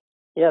either, right?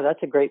 Yeah,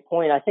 that's a great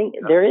point. I think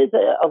there is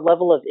a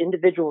level of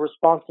individual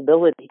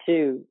responsibility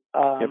too,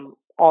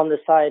 on the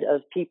side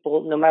of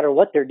people, no matter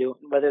what they're doing,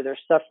 whether they're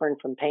suffering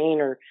from pain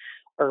or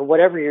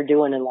whatever you're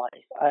doing in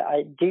life.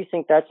 I do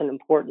think that's an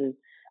important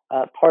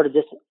part of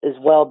this as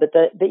well. But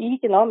the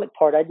economic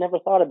part, I'd never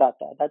thought about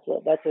that.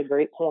 That's a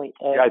great point.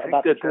 Yeah, I think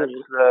about that the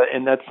community.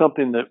 that's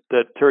something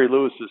that Terry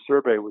Lewis's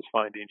survey was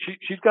finding.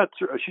 She's got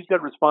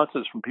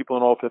responses from people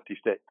in all 50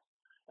 states.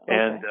 Okay.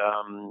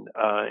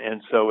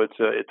 And so it's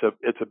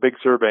a big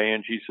survey,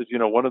 and she says,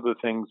 one of the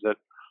things that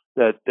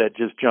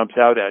just jumps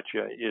out at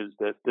you is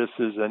that this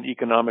is an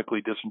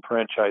economically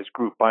disenfranchised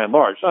group by and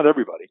large, not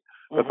everybody,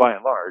 but by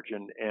and large,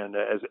 and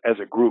as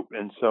a group.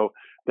 And so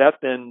that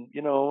then,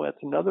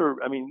 that's another.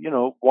 I mean,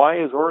 why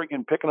is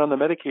Oregon picking on the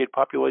Medicaid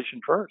population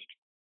first?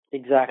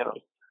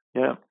 Exactly.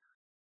 Yeah.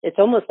 It's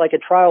almost like a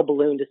trial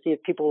balloon to see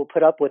if people will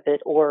put up with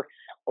it, or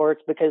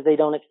it's because they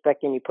don't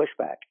expect any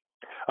pushback.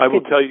 I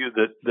will tell you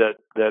that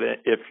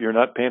if you're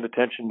not paying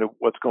attention to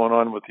what's going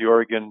on with the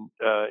Oregon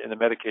in the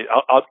Medicaid,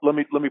 let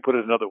me put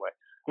it another way.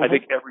 I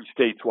think every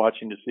state's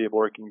watching to see if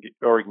Oregon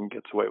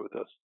gets away with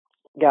this.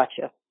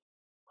 Gotcha.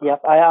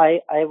 Yep,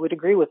 I would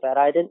agree with that.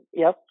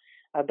 Yep,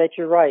 I bet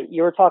you're right.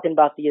 You were talking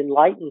about the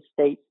enlightened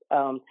states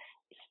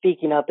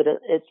speaking up.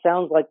 It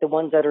sounds like the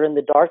ones that are in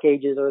the dark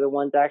ages are the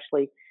ones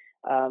actually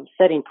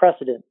setting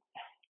precedent.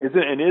 Isn't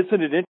it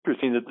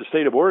interesting that the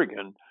state of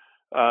Oregon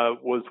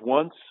was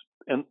once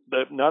and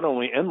not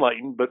only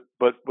enlightened but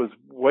was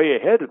way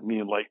ahead of the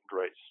enlightened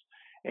race,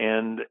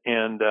 and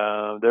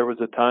there was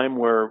a time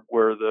where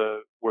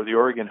the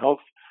Oregon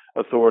Health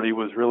Authority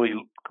was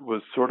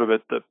sort of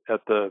at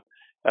the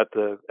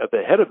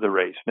head of the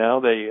race. Now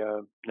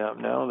they're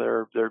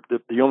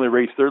the only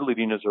race they're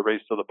leading is a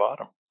race to the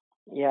bottom.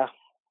 Yeah,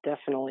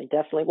 definitely.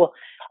 Well,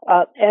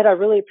 Ed, I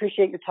really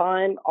appreciate your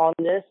time on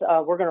this.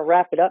 We're going to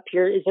wrap it up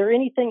here. Is there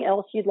anything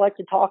else you'd like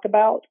to talk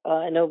about?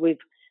 I know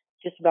we've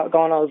just about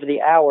gone over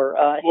the hour.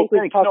 I think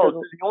we've talked.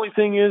 The only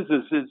thing is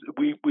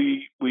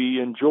we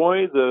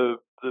enjoy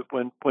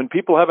when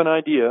people have an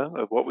idea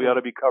of what we ought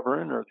to be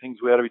covering or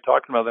things we ought to be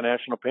talking about the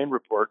National Pain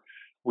Report.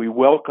 We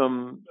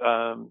welcome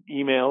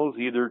emails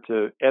either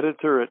to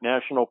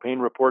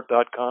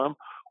editor@nationalpainreport.com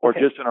or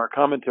just in our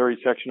commentary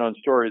section on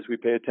stories. We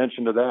pay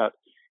attention to that,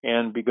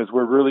 and because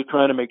we're really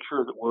trying to make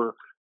sure that we're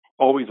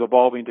always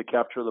evolving to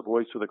capture the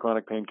voice of the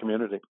chronic pain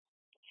community.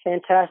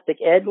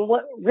 Fantastic, Ed.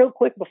 Real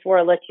quick before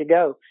I let you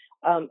go,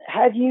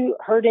 have you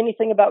heard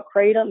anything about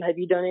Kratom? Have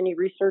you done any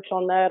research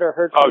on that, or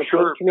heard from the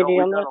pain community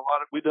on that?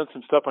 We've done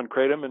some stuff on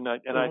Kratom, and I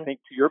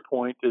think to your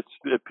point, it's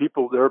there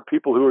are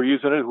people who are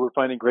using it who are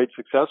finding great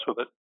success with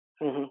it,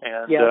 and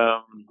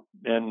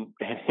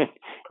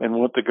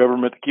want the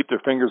government to keep their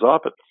fingers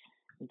off it.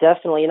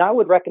 Definitely, and I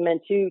would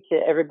recommend too to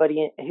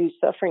everybody who's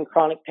suffering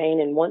chronic pain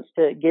and wants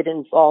to get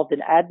involved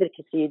in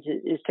advocacy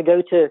is to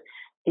go to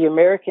the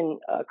American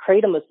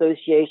Kratom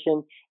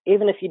Association,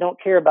 even if you don't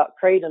care about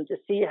Kratom, to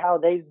see how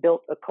they've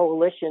built a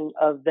coalition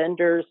of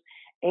vendors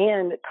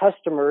and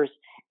customers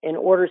in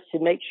order to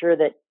make sure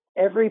that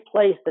every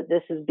place that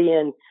this is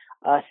being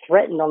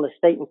threatened on the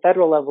state and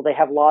federal level, they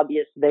have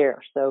lobbyists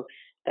there. So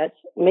that's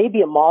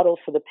maybe a model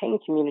for the pain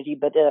community,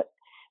 but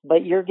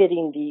you're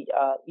getting the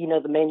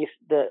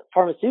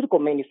pharmaceutical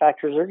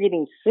manufacturers are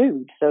getting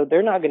sued, so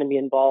they're not going to be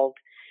involved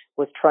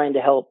with trying to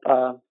help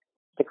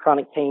the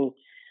chronic pain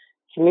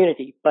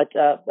community. But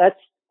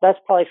that's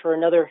probably for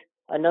another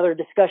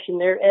discussion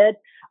there, Ed.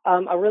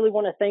 I really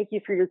want to thank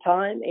you for your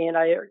time, and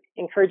I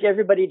encourage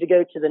everybody to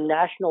go to the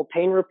National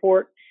Pain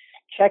Report.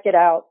 Check it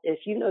out.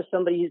 If you know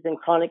somebody who's in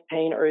chronic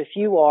pain, or if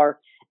you are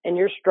and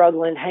you're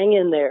struggling, hang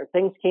in there.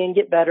 Things can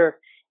get better,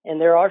 and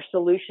there are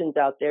solutions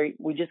out there.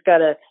 We just got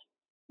to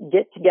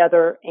get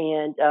together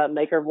and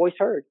make our voice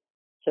heard.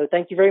 So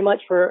thank you very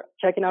much for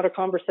checking out our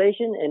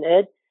conversation. And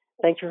Ed,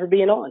 thank you for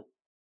being on.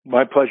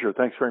 My pleasure.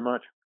 Thanks very much.